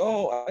shit! Like,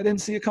 oh, I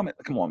didn't see it coming.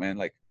 Come on, man.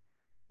 Like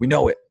we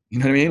know it. You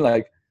know what I mean?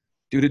 Like,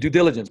 do the due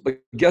diligence. But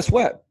guess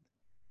what?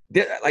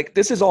 Like,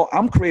 this is all,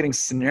 I'm creating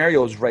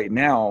scenarios right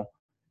now.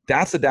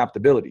 That's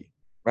adaptability,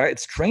 right?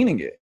 It's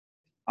training it.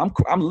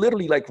 I'm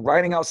literally like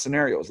writing out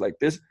scenarios like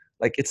this.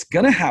 Like, it's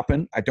going to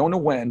happen. I don't know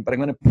when, but I'm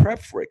going to prep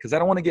for it because I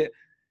don't want to get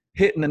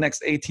hit in the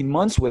next 18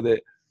 months with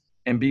it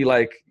and be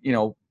like,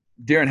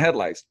 deer in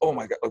headlights. Oh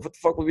my God, what the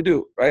fuck will we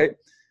do, right?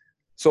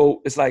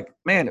 So it's like,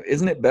 man,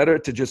 isn't it better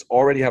to just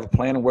already have a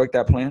plan and work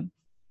that plan?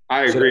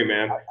 I agree,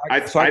 man.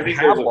 I think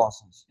have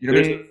losses. You know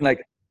what I mean?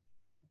 Like,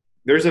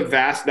 there's a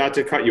vast, not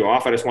to cut you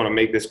off, I just want to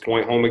make this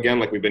point home again,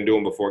 like we've been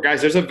doing before. Guys,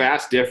 there's a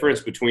vast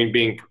difference between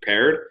being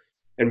prepared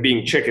and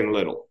being chicken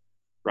little,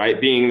 right?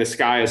 Being the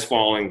sky is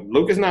falling.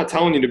 Luke is not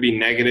telling you to be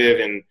negative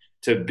and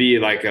to be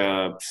like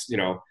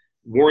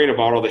worrying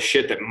about all the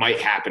shit that might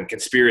happen,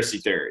 conspiracy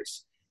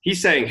theories.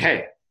 He's saying,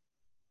 hey,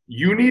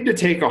 you need to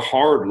take a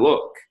hard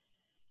look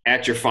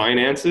at your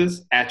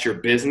finances, at your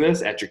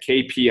business, at your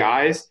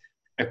KPIs,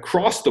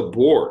 across the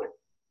board,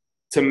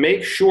 to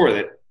make sure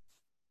that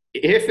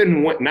if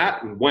and when,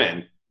 not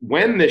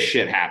when this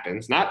shit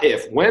happens, not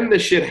if, when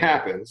this shit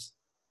happens,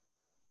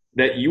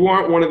 that you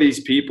aren't one of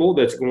these people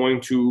that's going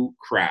to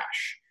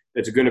crash,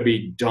 that's going to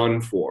be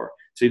done for.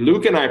 See,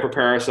 Luke and I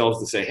prepare ourselves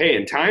to say, hey,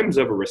 in times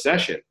of a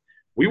recession,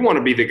 we want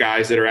to be the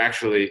guys that are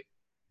actually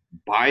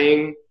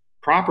buying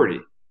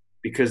property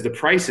because the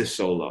price is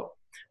so low.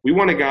 We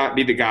want to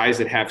be the guys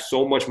that have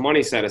so much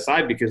money set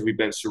aside because we've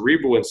been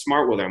cerebral and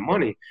smart with our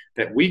money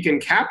that we can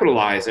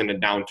capitalize in a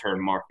downturn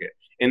market.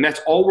 And that's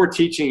all we're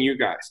teaching you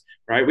guys,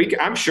 right?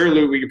 I'm sure,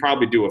 Luke, we could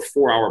probably do a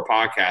 4-hour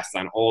podcast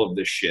on all of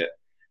this shit.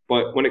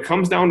 But when it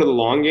comes down to the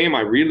long game,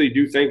 I really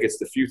do think it's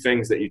the few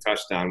things that you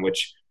touched on,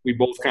 which we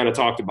both kind of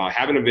talked about: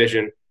 having a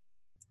vision,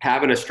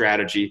 having a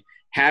strategy,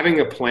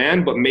 having a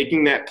plan, but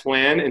making that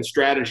plan and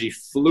strategy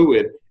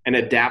fluid and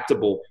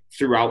adaptable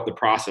throughout the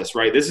process,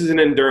 right? This is an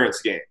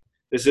endurance game.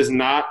 This is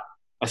not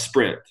a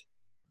sprint.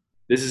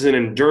 This is an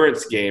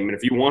endurance game. And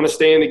if you want to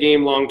stay in the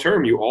game long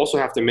term, you also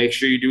have to make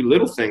sure you do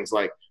little things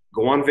like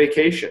go on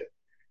vacation,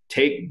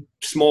 take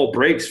small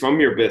breaks from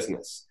your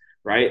business,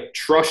 right?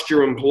 Trust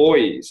your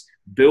employees,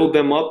 build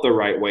them up the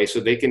right way so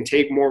they can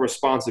take more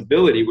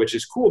responsibility, which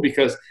is cool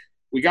because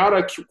we got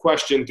a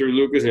question through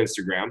Luca's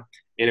Instagram,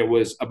 and it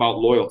was about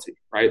loyalty,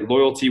 right?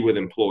 Loyalty with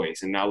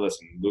employees. And now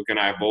listen, Luke and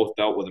I have both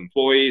dealt with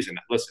employees, and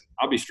listen,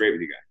 I'll be straight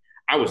with you guys.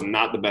 I was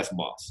not the best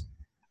boss.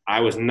 I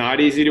was not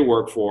easy to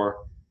work for.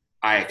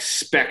 I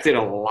expected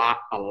a lot.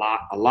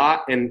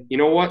 And you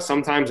know what?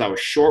 Sometimes I was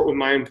short with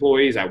my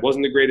employees. I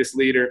wasn't the greatest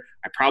leader.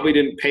 I probably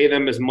didn't pay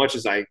them as much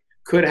as I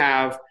could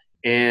have.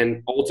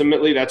 And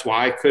ultimately, that's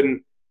why I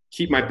couldn't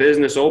keep my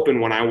business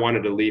open when I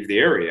wanted to leave the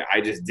area. I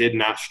just did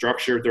not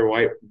structure it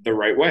the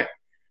right way.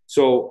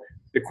 So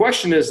the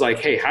question is like,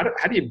 hey, how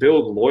do you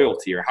build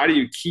loyalty, or how do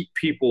you keep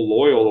people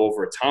loyal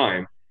over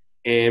time?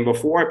 And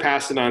before I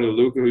pass it on to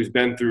Luca, who's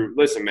been through,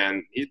 listen,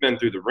 man, he's been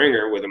through the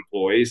ringer with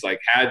employees, like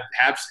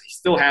he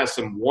still has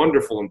some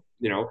wonderful,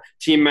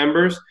 team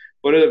members,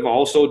 but have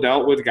also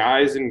dealt with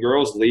guys and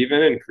girls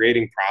leaving and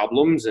creating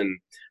problems and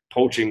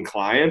poaching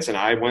clients. And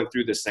I went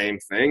through the same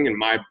thing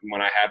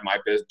when I had my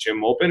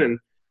gym open. And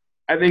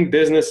I think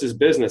business is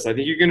business. I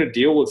think you're going to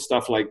deal with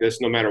stuff like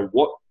this no matter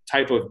what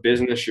type of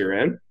business you're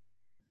in.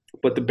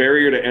 But the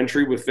barrier to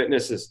entry with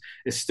fitness is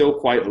still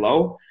quite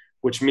low,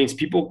 which means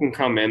people can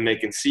come in, they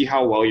can see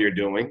how well you're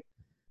doing,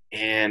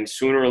 and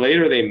sooner or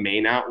later they may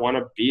not want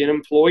to be an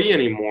employee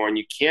anymore, and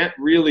you can't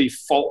really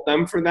fault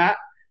them for that.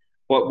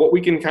 But what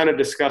we can kind of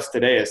discuss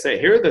today is say,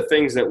 here are the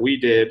things that we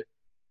did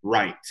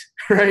right?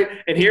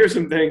 And here are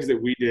some things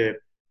that we did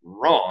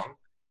wrong.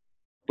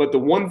 But the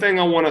one thing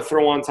I want to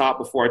throw on top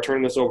before I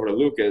turn this over to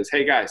Luca is,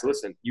 hey guys,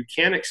 listen, you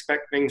can't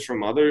expect things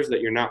from others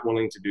that you're not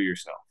willing to do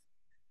yourself.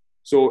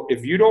 So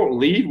if you don't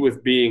lead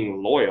with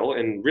being loyal,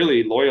 and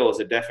really loyal is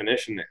a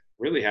definition that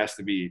really has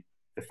to be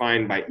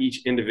defined by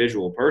each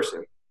individual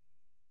person,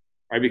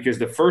 right? Because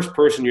the first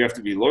person you have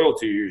to be loyal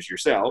to is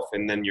yourself,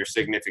 and then your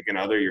significant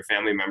other, your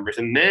family members,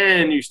 and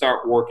then you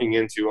start working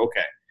into,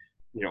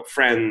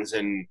 friends,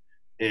 and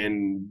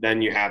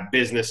then you have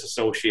business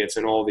associates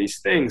and all these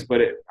things.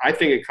 But I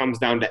think it comes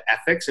down to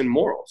ethics and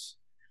morals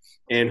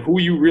and who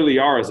you really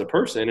are as a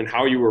person and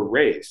how you were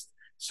raised.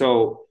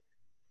 So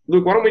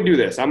Luke, why don't we do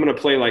this? I'm going to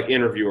play like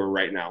interviewer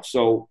right now.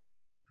 So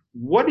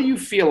what do you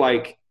feel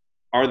like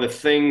are the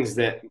things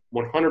that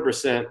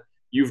 100%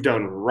 you've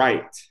done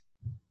right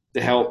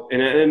to help?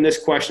 And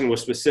this question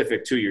was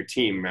specific to your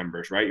team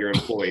members, right? Your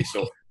employees.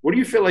 So what do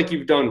you feel like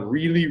you've done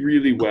really,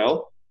 really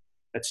well?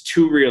 That's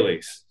 2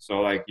 reallys.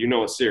 So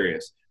it's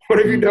serious. What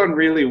have you done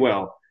really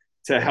well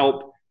to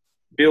help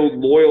build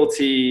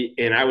loyalty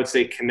and, I would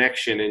say,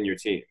 connection in your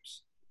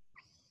teams?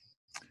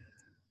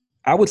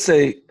 I would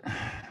say,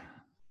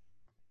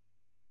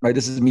 right,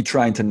 this is me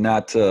trying to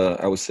not,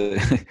 I would say,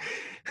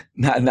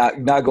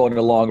 not go on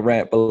a long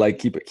rant, but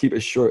keep it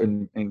short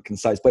and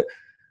concise. But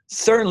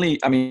certainly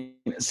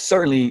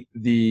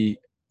the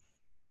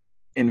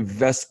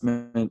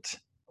investment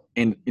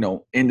in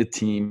the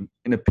team,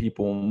 in the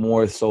people,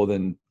 more so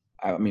than,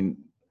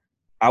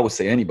 I would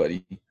say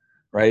anybody,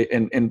 right?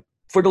 And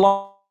for a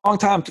long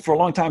time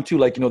too,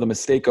 the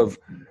mistake of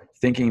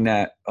thinking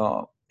that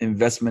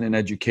investment in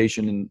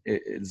education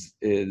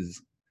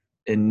is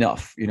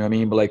enough,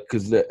 but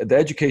because the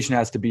education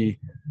has to be,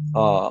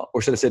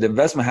 or should I say the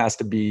investment has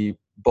to be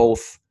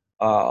both,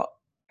 I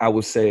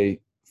would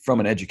say, from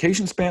an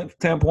education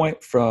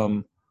standpoint,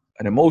 from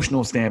an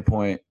emotional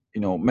standpoint,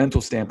 mental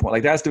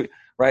standpoint, that's the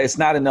right. It's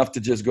not enough to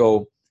just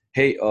go,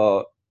 hey,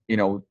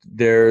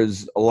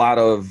 there's a lot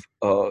of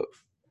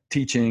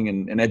teaching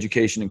and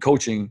education and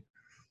coaching,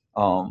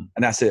 and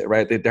that's it,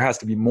 right? There has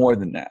to be more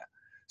than that.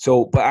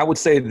 So, but I would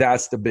say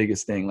that's the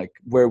biggest thing,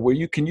 where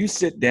you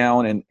sit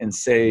down and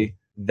say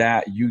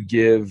that you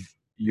give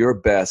your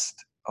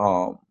best,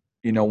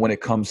 when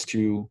it comes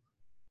to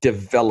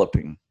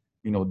developing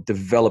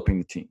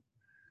the team,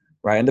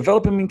 right? And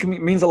developing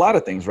means a lot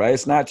of things, right?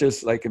 It's not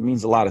just it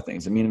means a lot of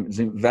things. It means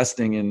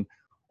investing in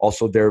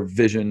also their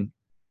vision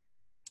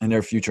and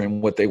their future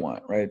and what they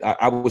want, right?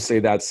 I would say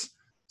that's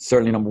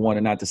certainly number one,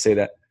 and not to say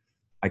that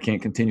I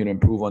can't continue to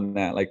improve on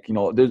that.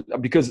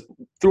 Because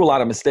through a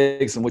lot of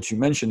mistakes and what you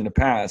mentioned in the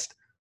past,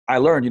 I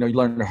learned, you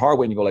learn the hard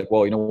way, and you go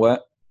well, you know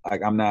what?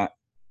 I'm not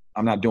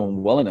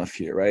doing well enough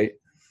here, right?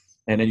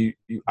 And then you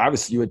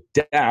obviously you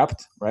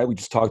adapt, right? We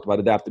just talked about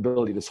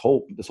adaptability this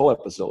whole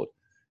episode,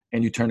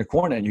 and you turn the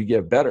corner and you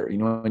get better,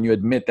 and you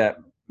admit that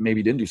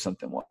maybe you didn't do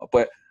something well.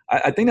 But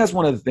I think that's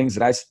one of the things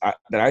that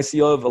I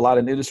see of a lot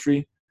in the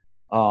industry.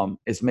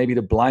 Is maybe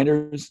the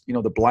blinders,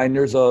 the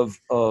blinders of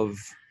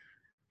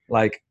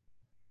like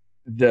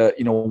the,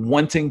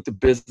 wanting the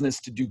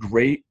business to do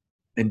great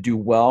and do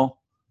well,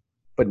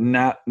 but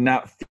not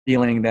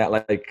feeling that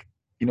like,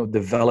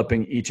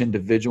 developing each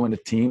individual in the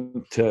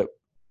team to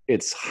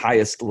its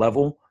highest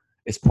level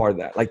is part of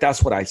that. Like,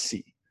 that's what I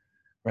see.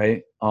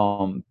 Right.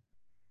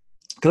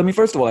 Because I mean,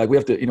 first of all, like, we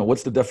have to,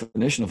 what's the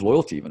definition of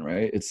loyalty even,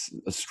 right? It's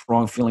a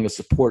strong feeling of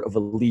support, of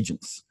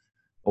allegiance,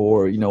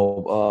 or,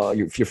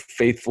 if you're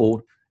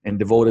faithful and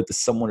devoted to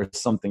someone or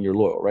something, you're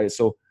loyal, right?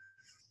 So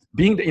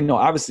being,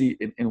 obviously,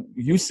 and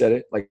you said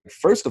it, like,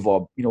 first of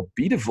all,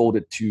 be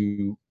devoted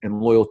to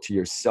and loyal to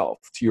yourself,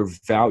 to your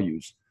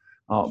values.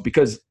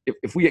 Because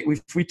if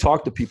we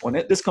talk to people,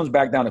 and this comes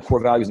back down to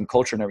core values and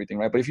culture and everything,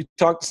 right? But if you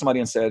talk to somebody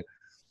and said,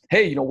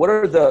 hey, what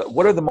are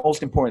the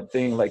most important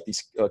thing, like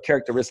these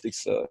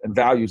characteristics and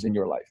values in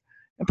your life?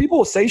 And people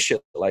will say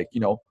shit like,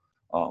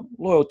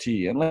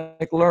 loyalty and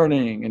like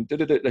learning and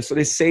da-da-da. So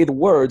they say the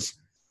words.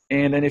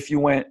 And then if you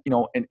went,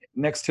 and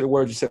next to the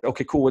words, you said,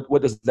 okay, cool.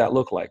 What does that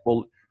look like?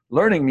 Well,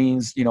 learning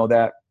means,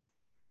 that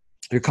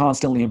you're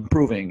constantly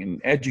improving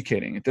and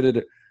educating. And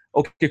da-da-da.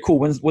 Okay, cool.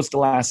 What's the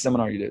last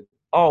seminar you did?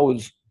 Oh, it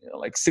was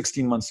like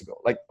 16 months ago.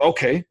 Like,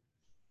 okay.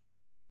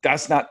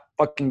 That's not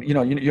fucking,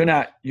 you're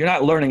not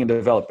learning and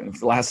developing. If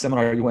the last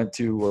seminar you went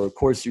to or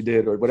course you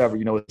did or whatever,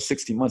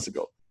 16 months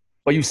ago,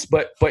 but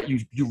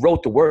you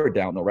wrote the word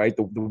down though, right?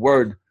 The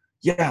word,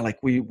 yeah, like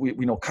we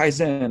know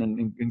Kaizen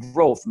and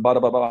growth and blah,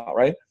 blah, blah, blah,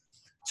 right?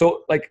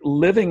 So like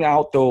living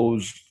out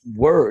those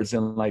words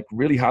and like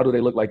really how do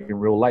they look like in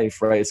real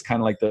life, right? It's kind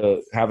of like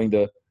having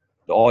the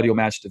audio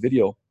match the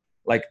video.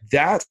 Like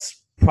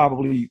that's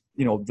probably,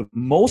 the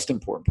most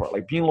important part,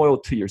 like being loyal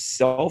to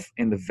yourself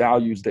and the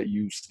values that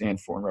you stand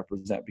for and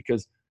represent,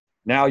 because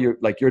now you're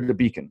the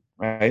beacon,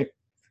 right?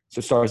 So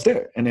it starts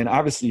there. And then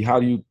obviously, how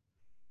do you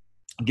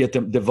get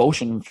the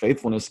devotion and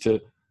faithfulness to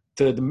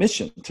the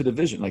mission, to the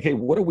vision? Like, hey,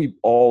 what are we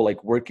all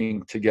like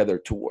working together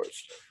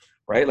towards,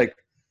 right? Like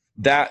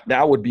that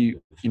would be,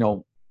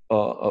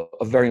 a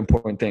very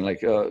important thing.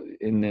 Like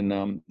in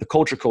the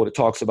culture code, it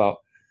talks about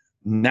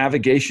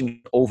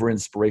navigation over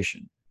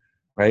inspiration,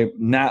 right?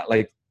 Not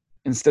like,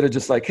 instead of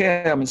just like,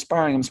 hey, I'm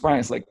inspiring.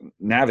 It's like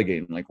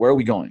navigating, like, where are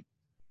we going?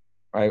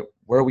 Right?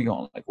 Where are we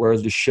going? Like, where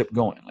is the ship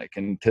going? Like,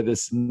 and to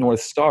this North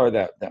Star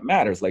that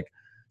matters, like,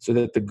 so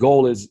that the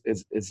goal is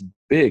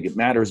big. It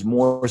matters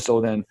more so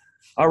than,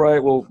 all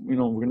right, well, we're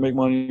going to make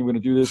money. We're going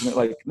to do this. And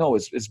like, no,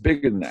 it's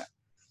bigger than that.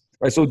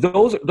 Right. So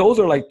those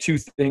are like two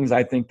things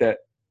I think that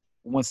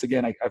once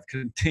again, I've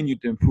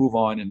continued to improve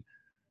on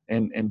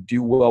and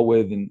do well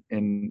with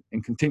and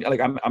continue. Like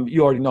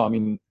you already know, I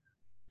mean,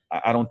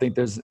 I don't think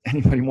there's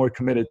anybody more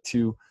committed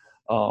to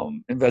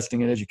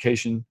investing in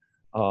education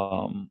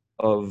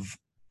of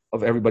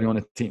everybody on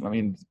the team. I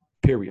mean,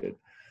 period.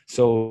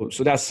 So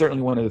that's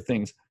certainly one of the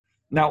things.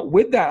 Now,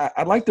 with that,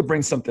 I'd like to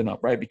bring something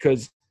up, right?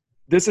 Because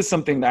this is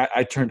something that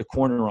I turned a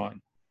corner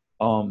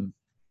on.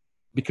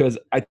 Because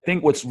I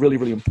think what's really,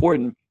 really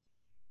important,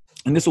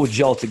 and this will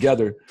gel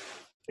together,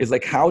 is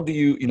like, how do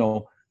you,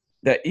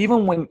 that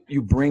even when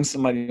you bring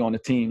somebody on the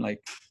team, like,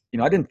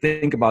 I didn't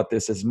think about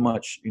this as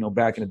much,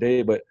 back in the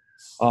day, but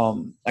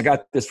I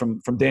got this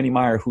from Danny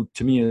Meyer, who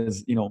to me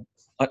is,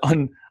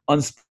 an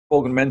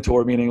unspoken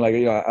mentor, meaning like,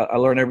 I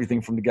learn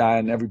everything from the guy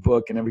in every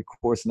book and every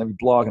course and every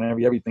blog and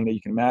everything that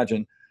you can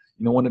imagine.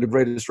 One of the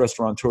greatest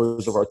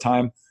restaurateurs of our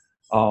time.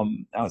 I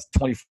was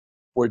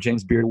 24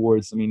 James Beard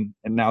Awards. I mean,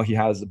 and now he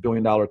has $1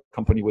 billion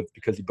company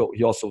because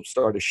he also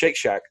started Shake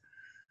Shack.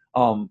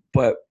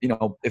 But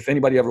if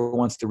anybody ever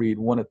wants to read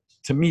one of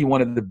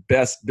the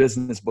best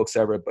business books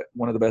ever, but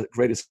one of the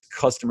greatest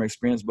customer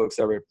experience books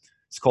ever,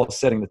 it's called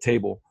Setting the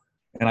Table.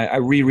 And I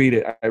reread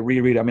it. I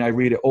mean, I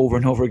read it over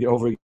and over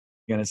again.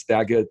 It's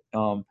that good.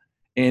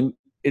 And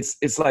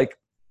it's like,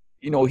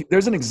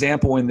 there's an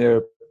example in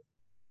there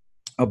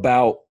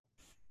about,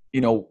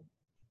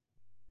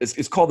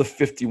 it's called the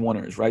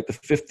 51ers, right? The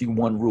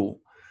 51 rule.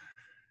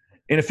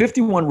 And a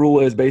 51 rule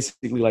is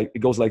basically like, it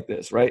goes like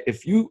this, right?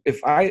 If you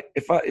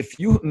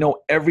know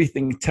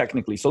everything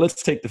technically, so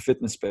let's take the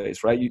fitness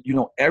space, right? You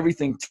know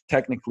everything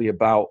technically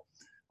about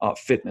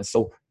fitness.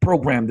 So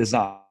program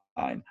design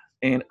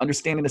and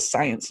understanding the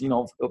science,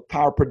 of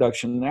power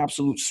production and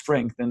absolute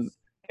strength and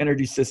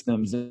energy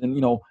systems and,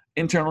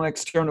 internal and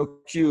external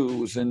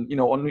cues. And,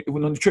 on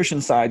the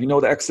nutrition side,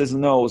 the X's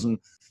and O's and,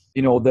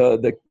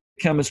 the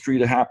chemistry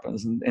that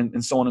happens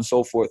and so on and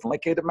so forth. And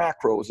like, hey, the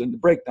macros and the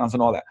breakdowns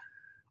and all that.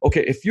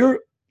 Okay, if you're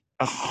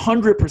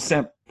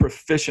 100%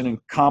 proficient and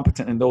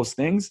competent in those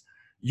things,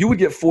 you would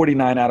get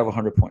 49 out of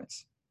 100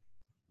 points.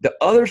 The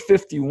other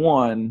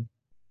 51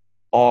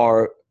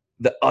 are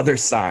the other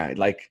side,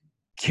 like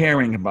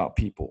caring about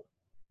people,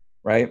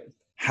 right?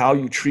 How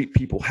you treat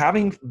people,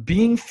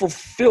 being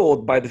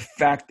fulfilled by the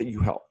fact that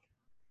you help.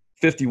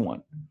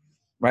 51,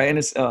 right? And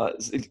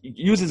it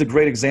uses a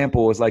great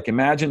example. Is like,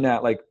 imagine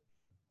that, like,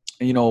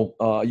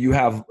 you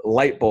have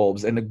light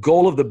bulbs, and the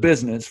goal of the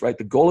business, right?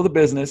 The goal of the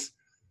business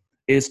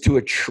is to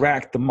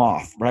attract the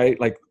moth, right?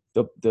 Like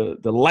the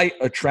light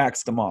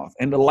attracts the moth.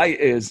 And the light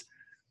is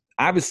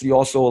obviously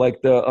also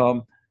like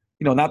the,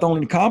 not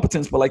only the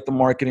competence, but like the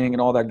marketing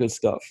and all that good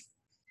stuff.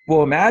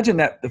 Well, imagine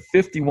that the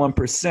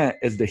 51%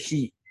 is the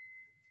heat,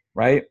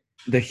 right?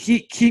 The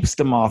heat keeps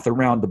the moth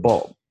around the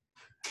bulb.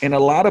 And a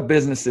lot of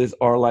businesses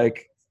are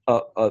like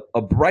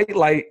a bright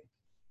light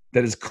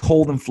that is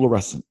cold and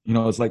fluorescent.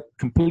 It's like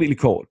completely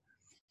cold.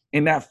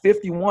 And that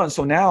 51,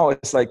 so now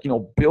it's like,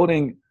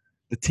 building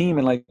the team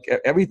and like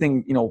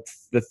everything,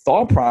 the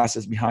thought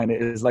process behind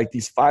it is like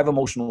these 5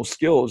 emotional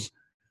skills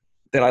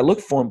that I look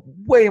for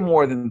way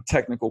more than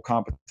technical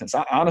competence.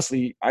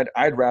 Honestly,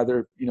 I'd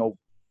rather,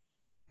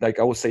 like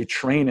I would say,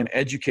 train and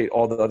educate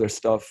all the other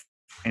stuff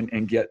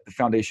and get the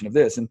foundation of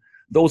this. And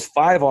those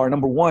 5 are,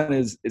 number 1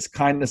 is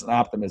kindness and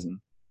optimism.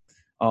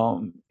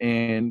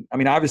 And I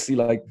mean, obviously,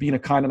 like being a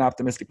kind and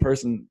optimistic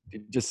person,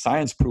 just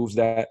science proves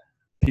that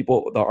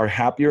people are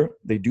happier,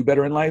 they do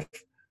better in life.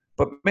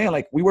 But man,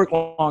 like we work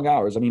long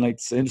hours. I mean, like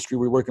it's the industry,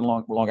 we're working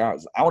long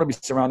hours. I want to be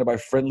surrounded by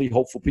friendly,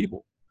 hopeful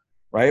people,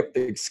 right?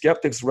 The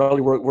skeptics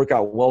rarely work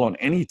out well on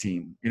any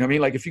team. You know what I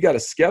mean? Like if you got a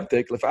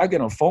skeptic, if I get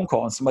on a phone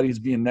call and somebody's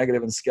being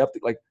negative and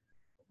skeptic, like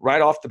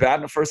right off the bat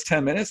in the first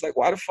 10 minutes, like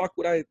why the fuck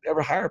would I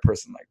ever hire a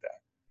person like that?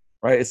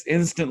 Right? It's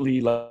instantly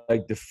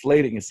like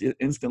deflating. It's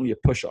instantly a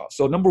push off.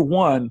 So number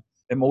 1,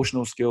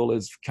 emotional skill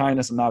is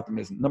kindness and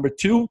optimism. Number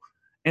 2,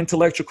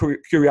 intellectual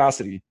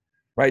curiosity,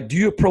 right? Do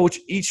you approach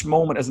each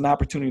moment as an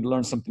opportunity to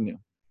learn something new?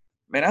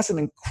 Man, that's an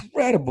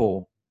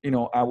incredible,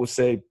 I would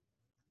say,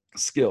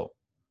 skill.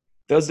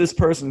 Does this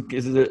person,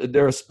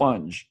 they're a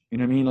sponge? You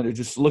know what I mean? Like they're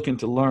just looking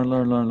to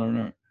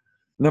learn.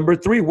 Number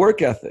 3,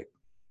 work ethic,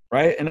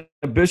 right? In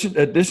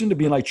addition to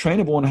being like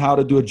trainable on how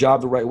to do a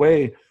job the right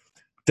way,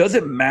 does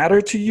it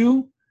matter to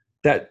you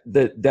that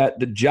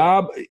the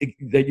job,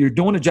 that you're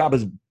doing the job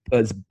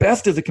as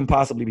best as it can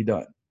possibly be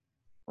done,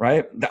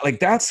 right?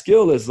 That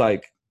skill is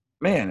like,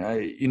 man,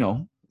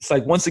 it's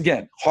like, once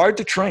again, hard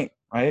to train,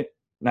 right?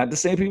 Not to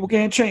say people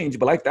can't change,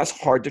 but like that's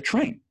hard to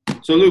train.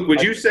 So Luke,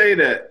 would you say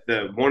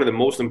that one of the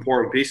most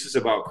important pieces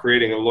about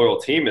creating a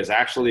loyal team is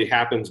actually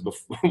happens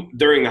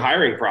during the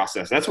hiring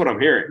process? That's what I'm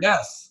hearing.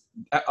 Yes.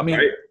 I mean,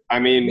 right?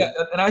 Yeah,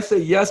 and I say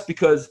yes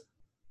because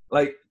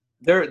like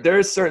there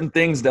are certain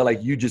things that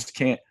like you just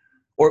can't,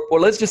 or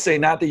let's just say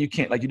not that you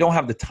can't, like you don't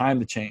have the time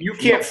to change. You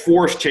can't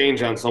force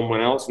change on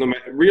someone else. No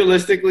matter,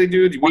 realistically,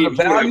 dude. On the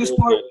values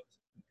part,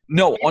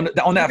 no. On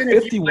that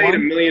 51, if you laid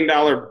 $1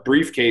 million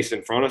briefcase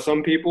in front of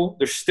some people,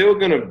 they're still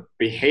going to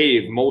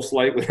behave most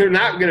likely. They're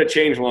not going to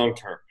change long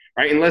term,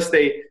 right? Unless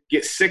they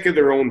get sick of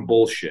their own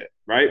bullshit,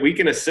 right? We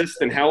can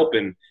assist and help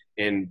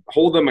and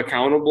hold them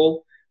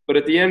accountable, but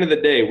at the end of the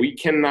day, we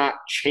cannot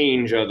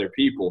change other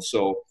people.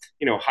 So,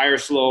 hire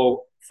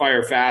slow,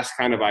 fire fast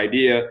kind of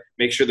idea.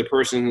 Make sure the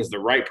person is the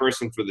right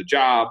person for the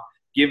job.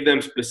 Give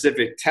them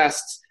specific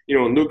tests.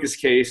 In Lucas'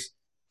 case,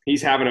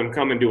 he's having them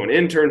come and do an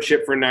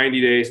internship for 90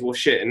 days. Well,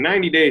 shit, in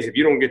 90 days, if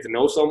you don't get to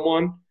know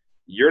someone,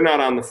 you're not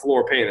on the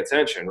floor paying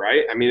attention,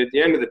 right? I mean, at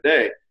the end of the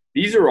day,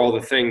 these are all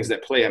the things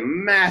that play a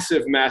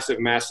massive, massive,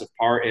 massive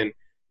part in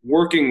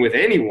working with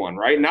anyone,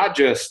 right? Not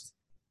just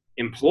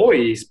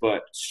employees,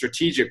 but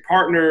strategic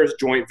partners,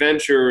 joint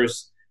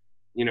ventures,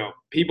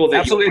 people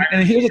that absolutely.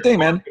 And here's the thing,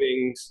 man.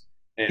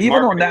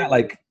 Even on that,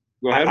 like,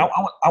 go ahead.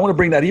 I want to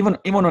bring that even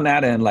on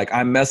that end. Like,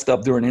 I messed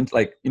up during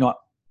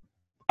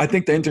I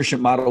think the internship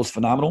model is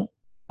phenomenal,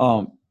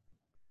 and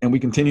we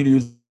continue to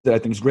use it. I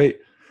think it's great.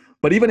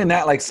 But even in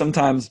that, like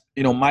sometimes,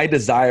 my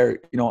desire,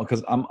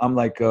 because I'm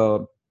like,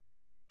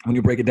 when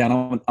you break it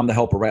down, I'm the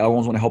helper, right? I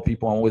always want to help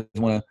people. I always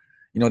want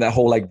to, that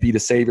whole like be the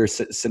savior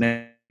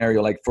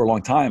scenario, like for a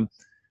long time.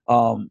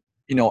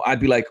 I'd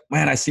be like,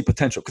 man, I see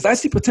potential, because I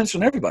see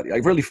potential in everybody. I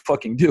really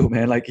fucking do,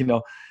 man. Like,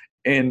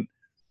 and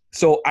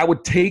so I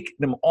would take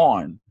them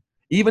on,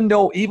 even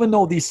though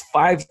these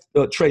 5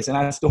 traits, and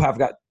I still have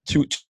got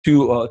two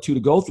to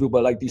go through,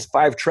 but like these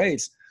 5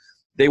 traits,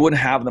 they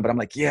wouldn't have them. But I'm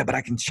like, yeah, but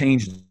I can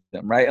change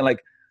them, right?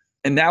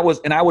 And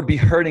I would be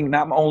hurting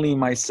not only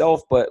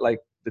myself, but like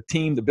the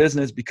team, the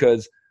business,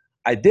 because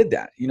I did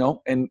that,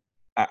 And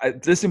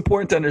it's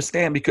important to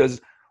understand, because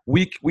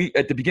we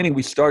at the beginning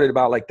we started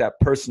about like that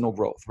personal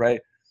growth, right?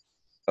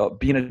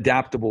 Being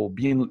adaptable,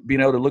 being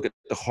able to look at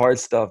the hard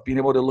stuff, being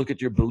able to look at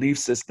your belief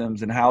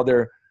systems and how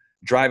they're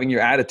driving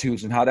your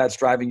attitudes and how that's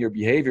driving your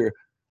behavior.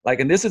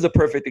 Like, and this is a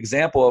perfect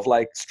example of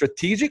like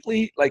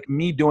strategically, like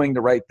me doing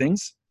the right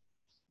things,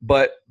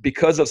 but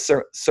because of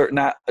certain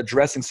not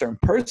addressing certain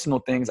personal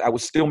things, I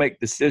would still make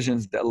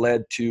decisions that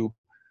led to,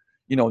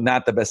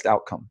 not the best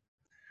outcome,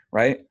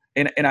 right?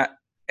 And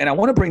I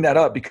want to bring that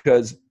up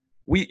because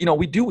we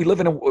live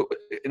in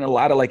a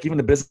lot of like, even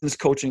the business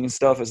coaching and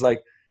stuff is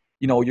like,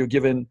 you're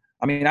given,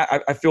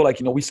 I feel like,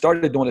 we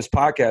started doing this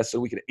podcast so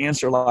we could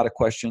answer a lot of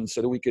questions,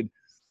 so that we could,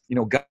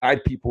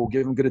 guide people,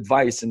 give them good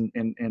advice. And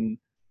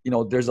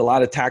there's a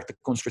lot of tactical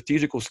and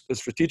strategic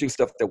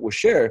stuff that we'll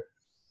share.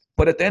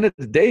 But at the end of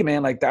the day,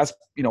 man, like that's,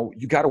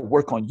 you got to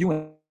work on you.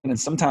 And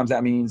sometimes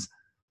that means,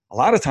 a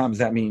lot of times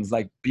that means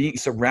like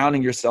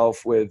surrounding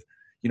yourself with,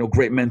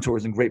 great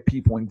mentors and great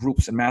people and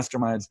groups and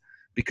masterminds.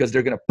 because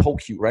they're going to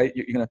poke you, right?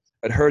 You're going to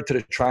adhere to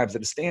the tribes, to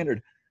the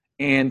standard.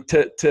 And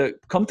to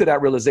come to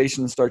that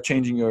realization and start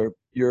changing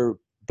your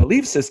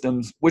belief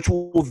systems, which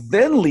will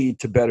then lead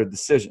to better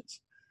decisions,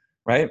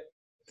 right?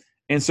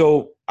 And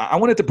so I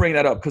wanted to bring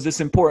that up because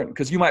it's important,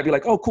 because you might be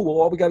like, oh, cool,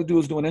 well, all we got to do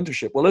is do an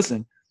internship. Well,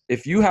 listen,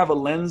 if you have a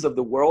lens of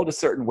the world a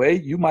certain way,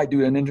 you might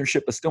do an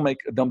internship but still make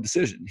a dumb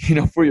decision,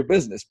 for your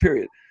business,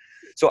 period.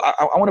 So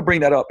I want to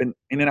bring that up. And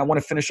then I want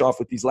to finish off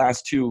with these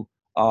last two.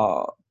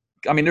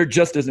 They're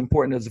just as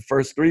important as the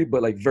first three,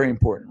 but like very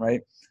important,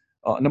 right?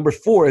 Number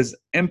 4 is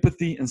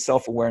empathy and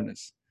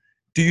self-awareness.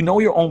 Do you know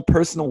your own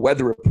personal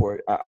weather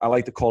report? I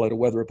like to call it a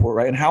weather report,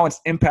 right? And how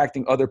it's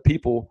impacting other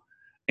people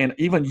and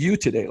even you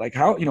today. Like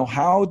how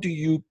do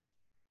you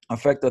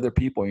affect other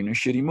people? You're in a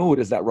shitty mood.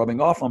 Is that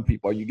rubbing off on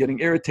people? Are you getting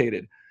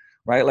irritated,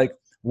 right? Like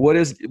what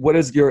is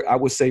your, I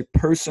would say,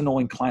 personal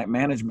and client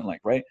management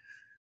like, right?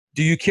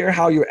 Do you care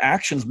how your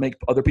actions make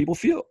other people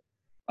feel?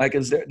 Like,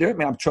 is there,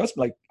 man, trust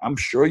me, like, I'm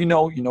sure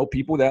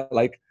people that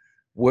like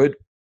would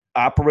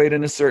operate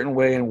in a certain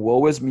way and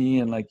woe is me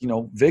and like,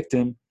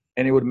 victim,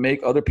 and it would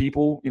make other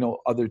people,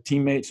 other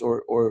teammates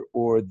or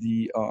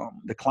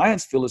the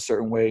clients feel a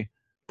certain way,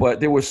 but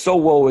they were so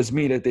woe is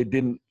me that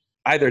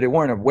they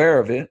weren't aware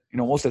of it,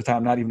 most of the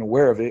time, not even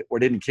aware of it, or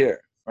didn't care,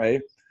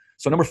 right?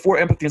 So number 4,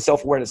 empathy and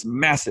self-awareness,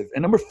 massive.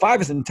 And number 5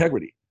 is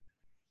integrity.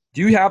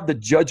 Do you have the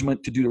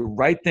judgment to do the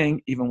right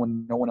thing even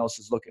when no one else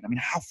is looking? I mean,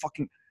 how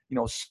fucking,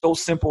 so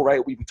simple,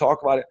 right? We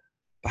talk about it,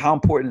 but how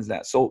important is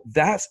that? So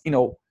that's,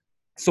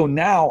 so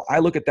now I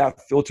look at that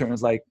filter and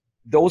it's like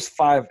those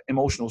 5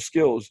 emotional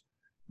skills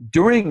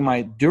during the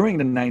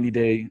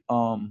 90-day,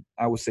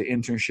 I would say,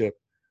 internship,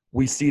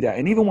 we see that.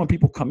 And even when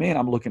people come in,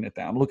 I'm looking at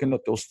that. I'm looking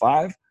at those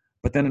 5,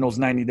 but then in those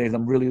 90 days,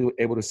 I'm really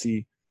able to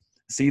see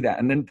that.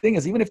 And then the thing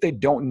is, even if they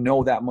don't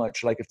know that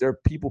much, like if they're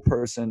a people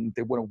person,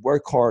 they want to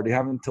work hard, they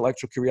have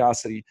intellectual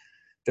curiosity,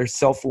 they're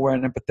self-aware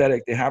and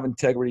empathetic, they have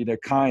integrity, they're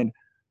kind,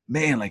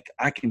 man, like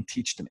I can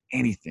teach them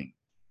anything.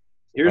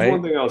 Here's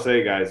one thing I'll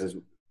say, guys, is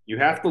you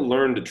have to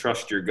learn to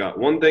trust your gut.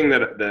 One thing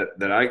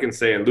that I can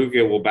say, and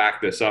Luca will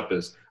back this up,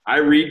 is I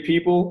read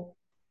people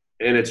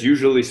and it's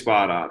usually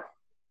spot on.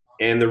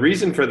 And the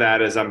reason for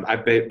that is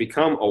I've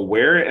become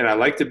aware, and I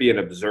like to be an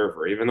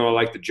observer, even though I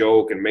like to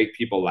joke and make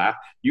people laugh.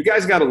 You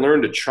guys got to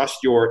learn to trust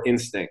your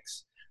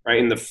instincts, right?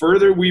 And the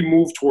further we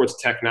move towards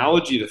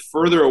technology, the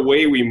further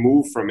away we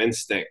move from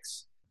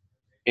instincts.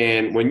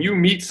 And when you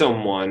meet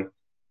someone,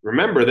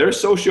 remember, there's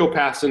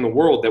sociopaths in the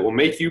world that will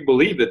make you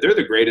believe that they're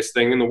the greatest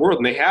thing in the world,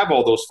 and they have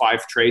all those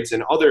 5 traits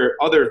and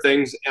other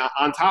things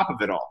on top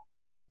of it all.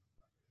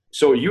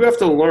 So you have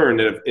to learn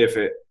that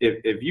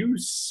if you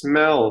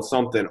smell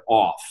something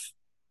off,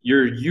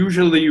 you're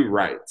usually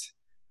right.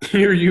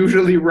 You're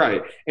usually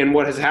right. And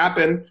what has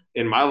happened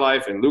in my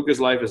life and Luca's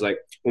life is like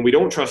when we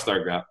don't trust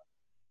our gut,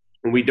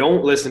 when we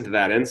don't listen to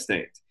that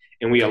instinct,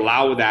 and we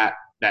allow that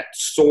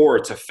sore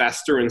to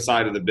fester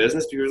inside of the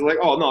business, people are like,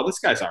 oh, no, this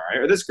guy's all right,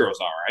 or this girl's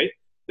all right.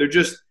 They're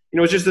just,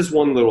 it's just this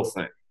one little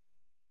thing.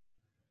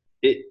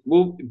 It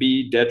will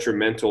be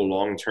detrimental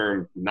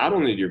long-term, not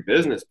only to your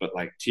business, but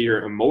like to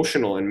your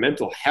emotional and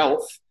mental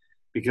health.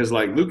 Because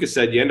like Lucas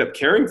said, you end up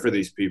caring for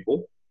these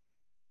people.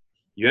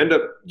 You end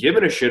up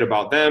giving a shit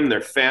about them,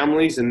 their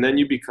families, and then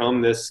you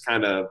become this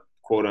kind of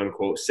quote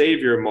unquote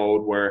savior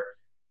mode where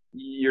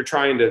you're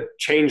trying to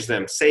change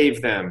them,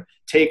 save them,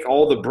 take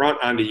all the brunt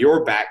onto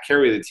your back,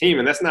 carry the team.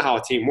 And that's not how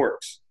a team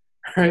works,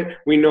 right?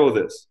 We know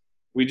this.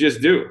 We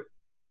just do.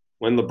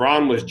 When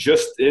LeBron was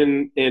just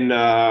in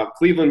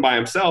Cleveland by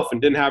himself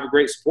and didn't have a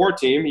great support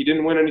team, he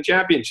didn't win any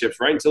championships,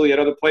 right, until he had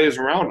other players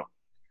around him.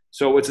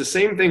 So it's the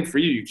same thing for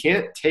you. You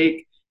can't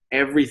take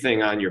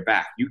everything on your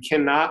back. You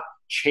cannot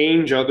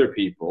change other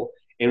people.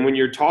 And when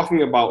you're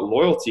talking about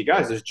loyalty,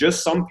 guys, there's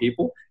just some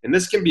people, and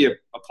this can be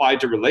applied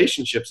to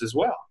relationships as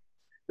well.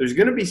 There's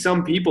going to be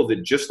some people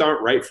that just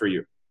aren't right for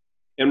you.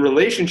 And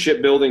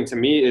relationship building, to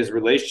me, is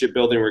relationship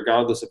building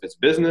regardless if it's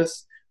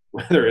business,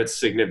 whether it's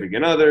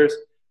significant others.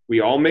 We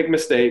all make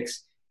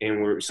mistakes,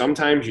 and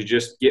sometimes you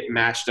just get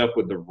matched up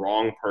with the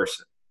wrong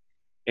person.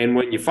 And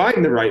when you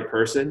find the right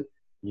person,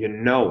 you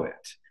know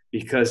it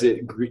because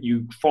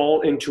you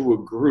fall into a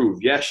groove.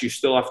 Yes, you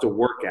still have to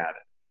work at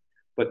it.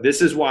 But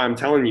this is why I'm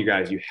telling you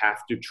guys, you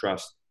have to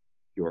trust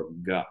your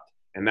gut.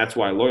 And that's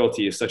why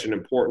loyalty is such an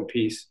important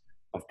piece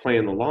of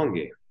playing the long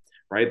game,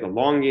 right? The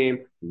long game,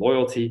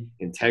 loyalty,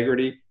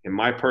 integrity. In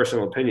my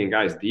personal opinion,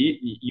 guys,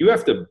 you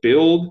have to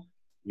build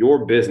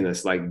your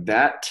business like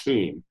that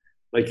team,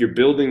 like you're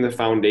building the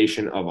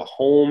foundation of a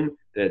home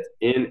that's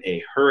in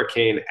a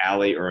hurricane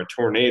alley or a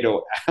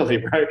tornado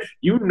alley, right?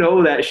 You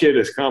know that shit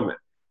is coming.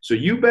 So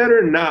you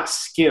better not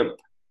skimp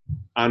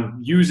on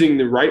using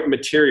the right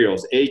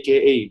materials,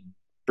 AKA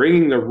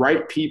bringing the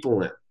right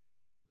people in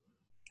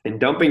and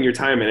dumping your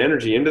time and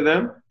energy into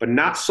them, but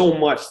not so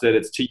much that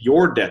it's to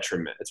your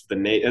detriment.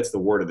 That's the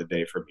word of the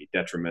day for me,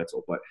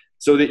 detrimental. But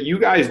so that you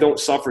guys don't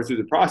suffer through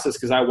the process,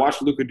 because I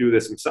watched Luca do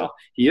this himself.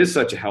 He is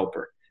such a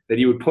helper that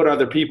he would put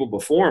other people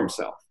before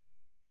himself.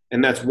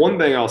 And that's one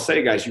thing I'll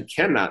say, guys, you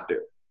cannot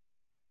do.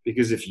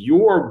 Because if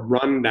you're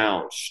run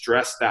down,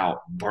 stressed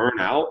out, burnt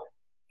out,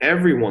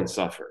 everyone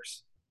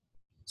suffers.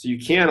 So you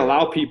can't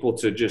allow people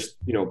to just,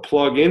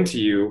 plug into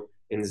you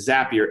and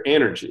zap your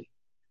energy.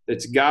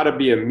 It's got to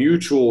be a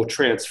mutual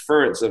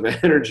transference of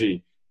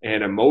energy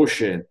and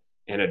emotion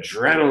and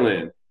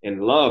adrenaline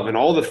and love and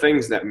all the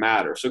things that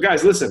matter. So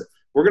guys, listen,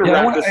 we're going to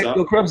wrap this up.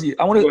 Krebsy,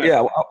 I want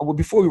to,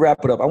 before we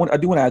wrap it up, I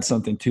do want to add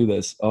something to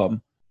this,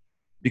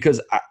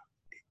 because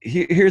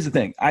here's the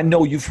thing. I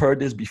know you've heard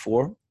this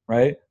before,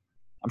 right?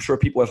 I'm sure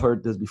people have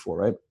heard this before,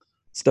 right?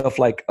 Stuff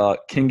like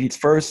King eats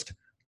first,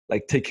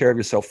 like take care of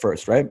yourself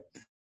first, right?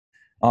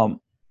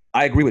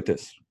 I agree with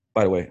this,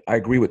 by the way. I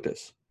agree with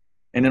this.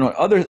 And then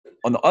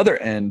on the other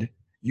end,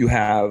 you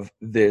have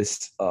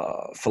this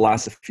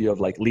philosophy of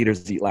like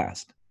leaders eat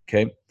last,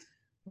 okay?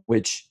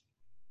 Which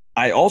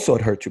I also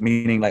had heard too,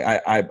 meaning like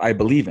I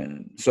believe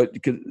in. So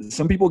because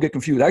some people get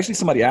confused. Actually,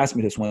 somebody asked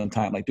me this one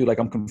time, like, dude, like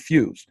I'm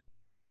confused,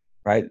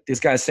 right? This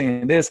guy's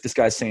saying this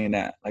guy's saying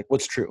that. Like,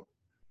 what's true?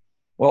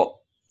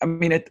 Well, I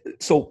mean,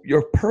 so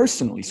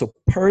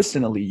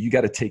personally, you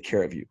got to take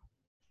care of you,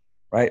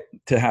 right?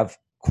 To have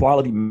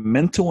quality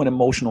mental and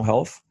emotional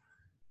health,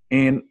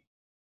 and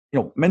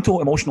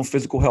mental, emotional,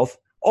 physical health,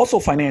 also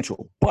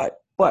financial. But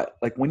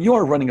like when you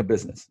are running a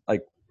business,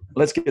 like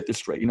let's get this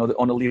straight,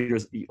 on the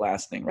leaders eat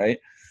last thing, right?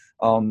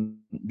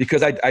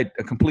 Because I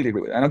completely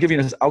agree with it. And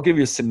I'll give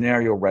you a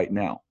scenario right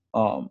now.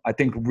 I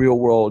think real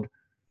world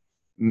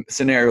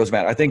scenarios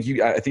matter. I think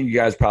you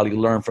guys probably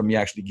learn from me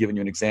actually giving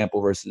you an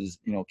example versus,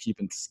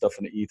 keeping stuff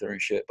in the ether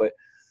and shit. But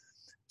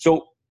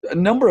so a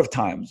number of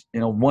times,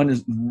 one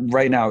is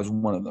right now is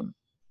one of them.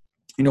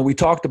 We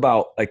talked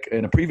about like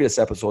in a previous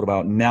episode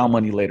about now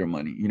money, later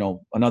money.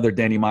 Another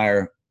Danny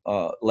Meyer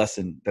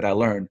lesson that I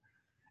learned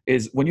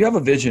is when you have a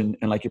vision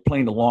and like you're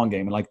playing the long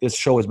game, and like this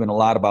show has been a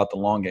lot about the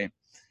long game.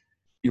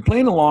 You're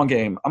playing the long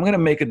game. I'm going to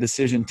make a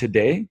decision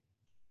today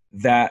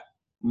that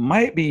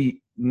might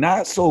be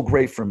not so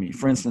great for me,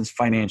 for instance,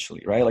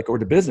 financially, right? Like, or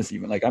the business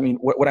even. Like, I mean,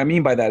 what I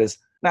mean by that is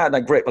not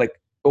like great, but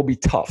like it'll be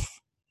tough,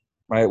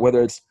 right?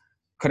 Whether it's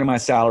cutting my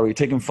salary,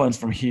 taking funds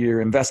from here,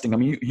 investing. I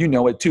mean, you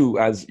know it too,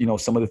 as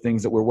some of the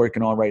things that we're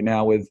working on right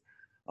now with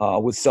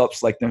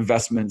subs, like the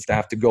investments that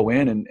have to go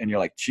in, and you're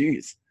like,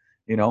 geez,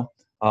 and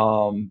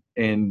I'm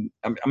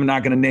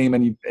not going to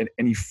name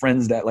any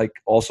friends that like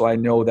also I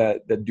know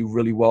that do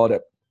really well,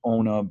 that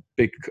own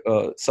big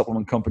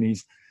supplement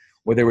companies,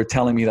 where they were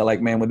telling me that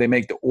like, man, when they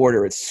make the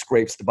order, it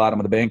scrapes the bottom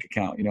of the bank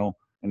account,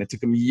 and it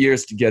took them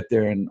years to get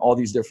there, and all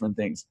these different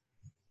things.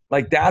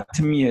 Like that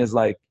to me is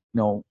like,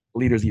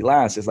 leaders eat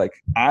last. Is like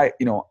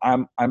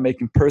I'm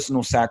making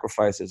personal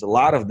sacrifices, a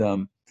lot of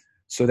them,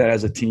 so that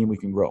as a team we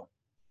can grow,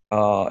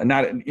 and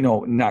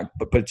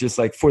but just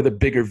like for the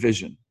bigger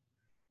vision,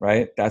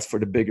 right? That's for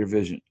the bigger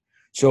vision.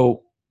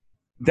 So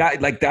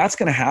that's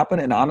going to happen.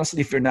 And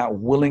honestly, if you're not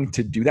willing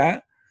to do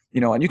that,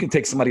 and you can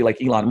take somebody like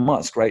Elon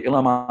Musk, right?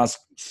 Elon Musk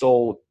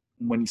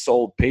when he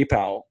sold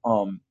PayPal,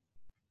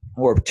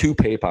 or to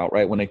PayPal,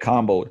 right? When they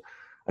comboed,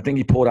 I think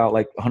he pulled out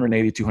like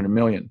 180, 200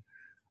 million.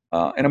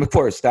 And of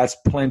course, that's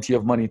plenty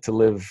of money to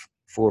live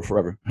for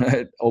forever,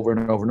 over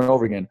and over and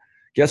over again.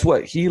 Guess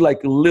what? He like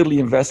literally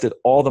invested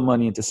all the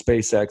money into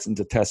SpaceX,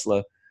 into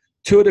Tesla,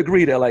 to a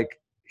degree that like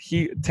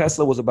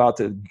Tesla was about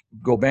to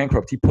go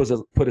bankrupt. He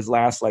put his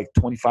last like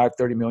 25,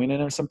 30 million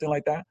in or something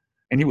like that.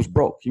 And he was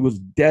broke. He was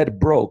dead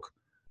broke.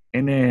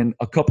 And then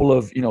a couple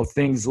of,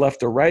 things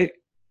left or right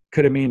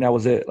could have mean that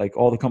was it. Like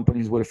all the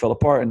companies would have fell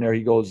apart, and there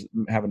he goes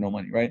having no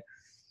money, right?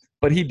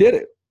 But he did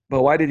it.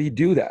 But why did he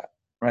do that?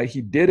 Right?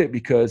 He did it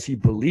because he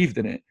believed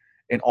in it.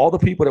 And all the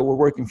people that were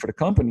working for the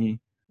company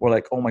were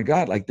like, oh my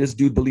God, like this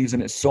dude believes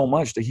in it so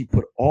much that he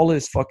put all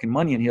his fucking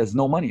money and he has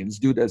no money. And this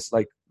dude that's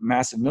like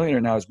massive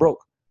millionaire now is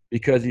broke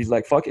because he's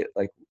like, fuck it.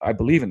 Like I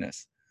believe in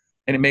this.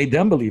 And it made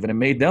them believe it. It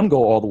made them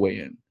go all the way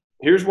in.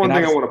 Here's one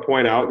thing I want to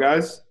point out,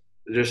 guys,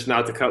 just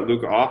not to cut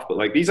Luka off, but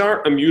like these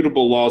aren't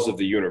immutable laws of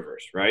the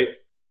universe, right?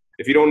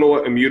 If you don't know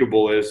what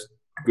immutable is,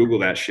 Google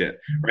that shit,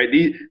 right?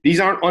 These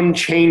aren't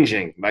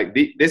unchanging. Like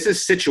this is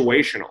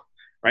situational.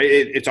 Right?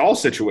 It's all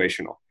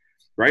situational,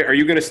 right? Are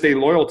you going to stay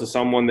loyal to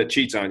someone that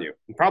cheats on you?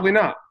 Probably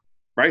not,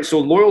 right? So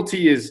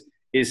loyalty is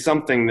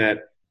something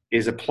that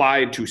is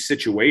applied to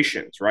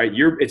situations, right?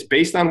 It's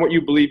based on what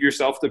you believe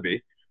yourself to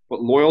be.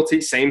 But loyalty,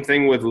 same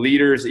thing with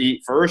leaders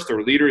eat first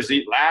or leaders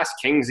eat last,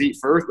 kings eat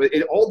first. But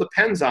it all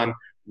depends on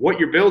what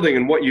you're building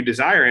and what you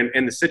desire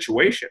and the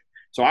situation.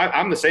 So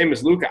I'm the same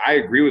as Luka. I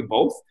agree with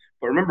both.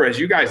 But remember, as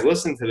you guys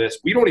listen to this,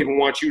 we don't even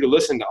want you to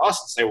listen to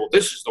us and say, well,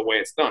 this is the way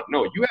it's done.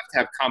 No, you have to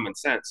have common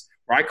sense,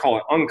 or I call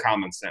it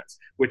uncommon sense,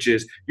 which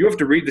is you have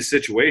to read the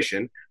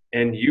situation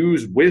and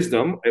use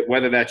wisdom,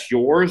 whether that's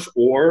yours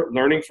or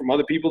learning from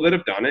other people that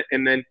have done it.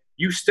 And then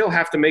you still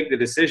have to make the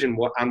decision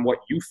on what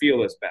you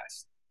feel is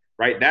best,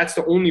 right? That's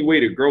the only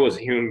way to grow as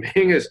a human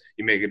being is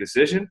you make a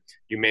decision.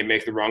 You may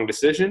make the wrong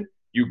decision.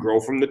 You grow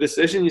from the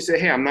decision. You say,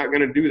 hey, I'm not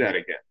going to do that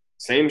again.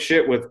 Same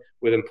shit with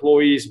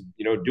employees,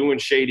 doing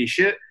shady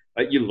shit.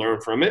 Like you learn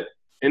from it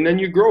and then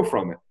you grow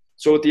from it.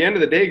 So at the end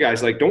of the day,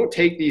 guys, like don't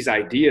take these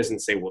ideas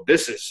and say, well,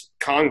 this is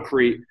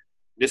concrete,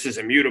 this is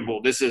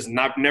immutable. This is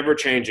not never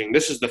changing.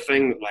 This is the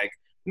thing. Like,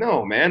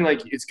 no, man,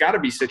 like it's got to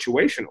be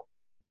situational,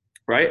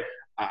 right?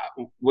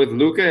 With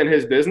Luka and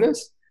his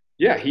business,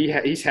 yeah,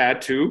 he's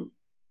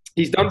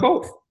done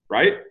both,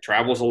 right?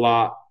 Travels a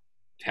lot,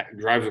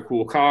 drives a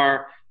cool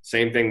car.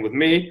 Same thing with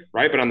me,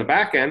 right? But on the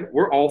back end,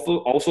 we're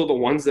also the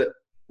ones that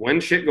when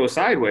shit goes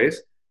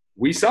sideways,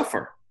 we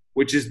suffer,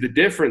 which is the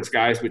difference,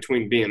 guys,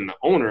 between being the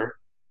owner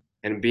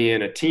and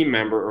being a team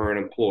member or an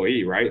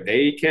employee, right?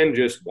 They can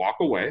just walk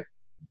away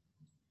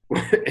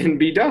and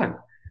be done.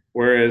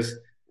 Whereas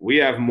we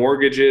have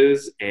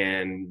mortgages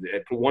and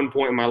at one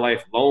point in my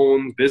life,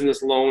 loans,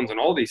 business loans, and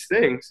all these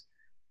things.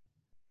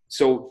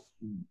 So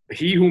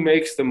he who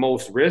makes the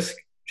most risk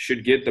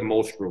should get the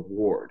most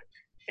reward.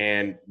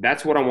 And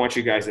that's what I want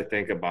you guys to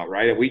think about,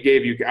 right? We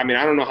gave you, I mean,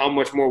 I don't know how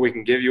much more we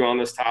can give you on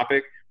this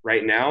topic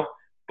right now,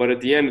 but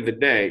at the end of the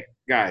day,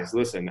 guys,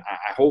 listen,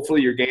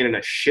 hopefully you're gaining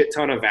a shit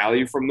ton of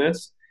value from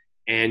this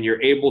and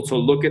you're able to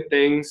look at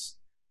things,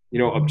 you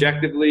know,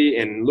 objectively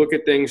and look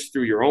at things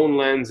through your own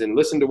lens and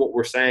listen to what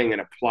we're saying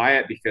and apply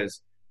it,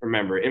 because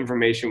remember,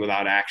 information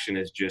without action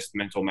is just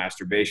mental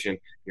masturbation.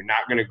 You're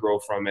not going to grow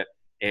from it.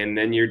 And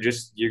then you're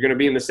going to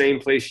be in the same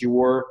place you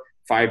were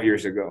 5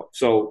 years ago.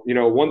 So, you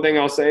know, one thing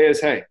I'll say is,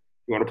 hey,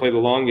 you want to play the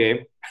long game,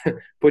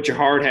 put your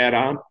hard hat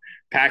on,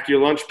 pack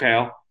your lunch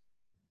pail,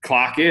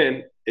 clock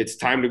in. It's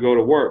time to go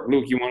to work.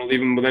 Luke, you want to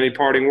leave him with any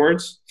parting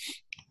words?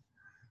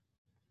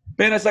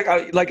 Man, it's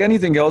like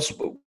anything else.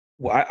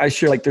 I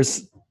share, like,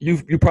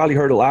 you probably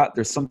heard a lot.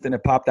 There's something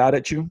that popped out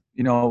at you,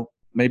 you know,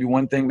 maybe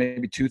one thing,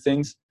 maybe two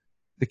things.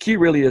 The key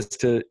really is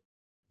to,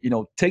 you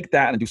know, take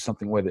that and do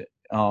something with it.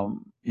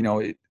 You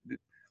know,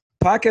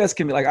 podcasts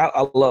can be like,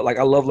 I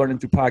love learning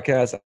through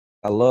podcasts.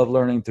 I love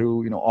learning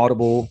through, you know,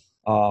 Audible.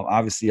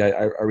 Obviously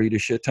I read a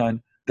shit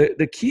ton.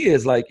 The key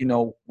is, like, you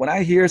know, when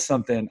I hear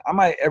something,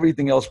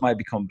 everything else might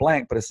become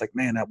blank, but it's like,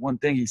 man, that one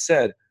thing he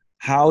said,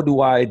 how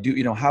do I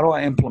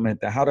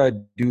implement that? How do I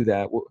do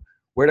that?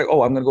 I'm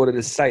going to go to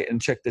this site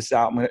and check this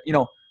out.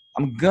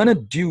 I'm going to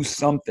do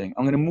something.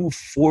 I'm going to move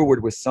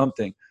forward with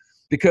something,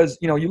 because,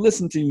 you know, you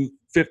listen to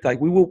like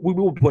we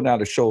will put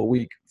out a show a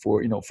week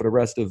for, you know, for the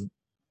rest of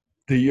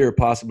the year,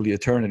 possibly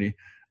eternity.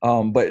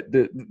 But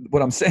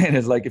what I'm saying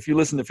is, like, if you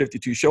listen to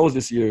 52 shows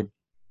this year,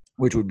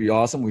 which would be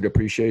awesome, we'd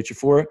appreciate you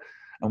for it.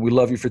 And we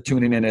love you for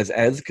tuning in as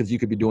Eds, because you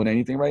could be doing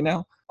anything right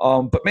now.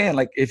 But man,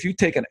 like, if you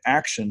take an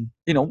action,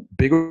 you know,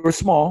 big or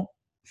small,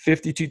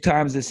 52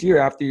 times this year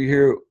after you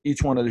hear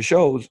each one of the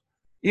shows,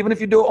 even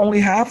if you do it only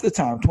half the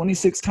time,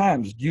 26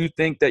 times, you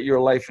think that your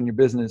life and your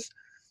business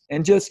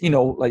and just, you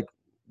know, like,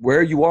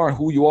 where you are and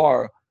who you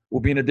are will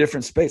be in a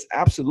different space.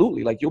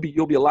 Absolutely. Like, you'll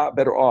be a lot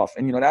better off.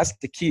 And, you know, that's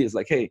the key, is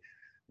like, hey,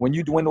 when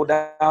you dwindle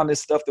down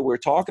this stuff that we're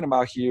talking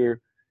about here,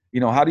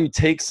 you know, how do you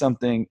take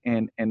something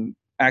and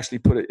actually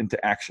put it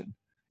into action?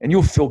 And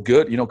you'll feel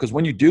good, you know, because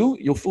when you do,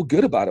 you'll feel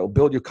good about it. It'll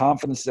build your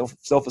confidence,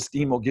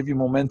 self-esteem. It'll give you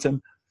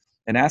momentum.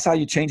 And that's how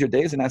you change your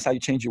days, and that's how you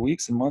change your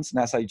weeks and months, and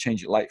that's how you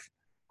change your life.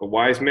 A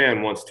wise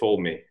man once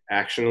told me,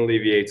 action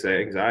alleviates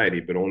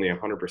anxiety, but only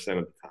 100%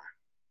 of the time.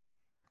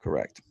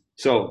 Correct.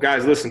 So,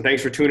 guys, listen,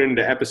 thanks for tuning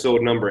into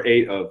episode number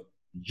 8 of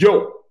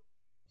Yo,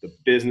 the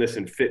Business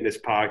and Fitness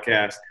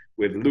Podcast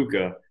with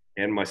Luka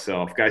and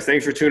myself. Guys,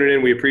 thanks for tuning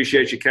in. We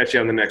appreciate you. Catch you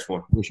on the next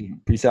one.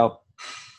 Peace out.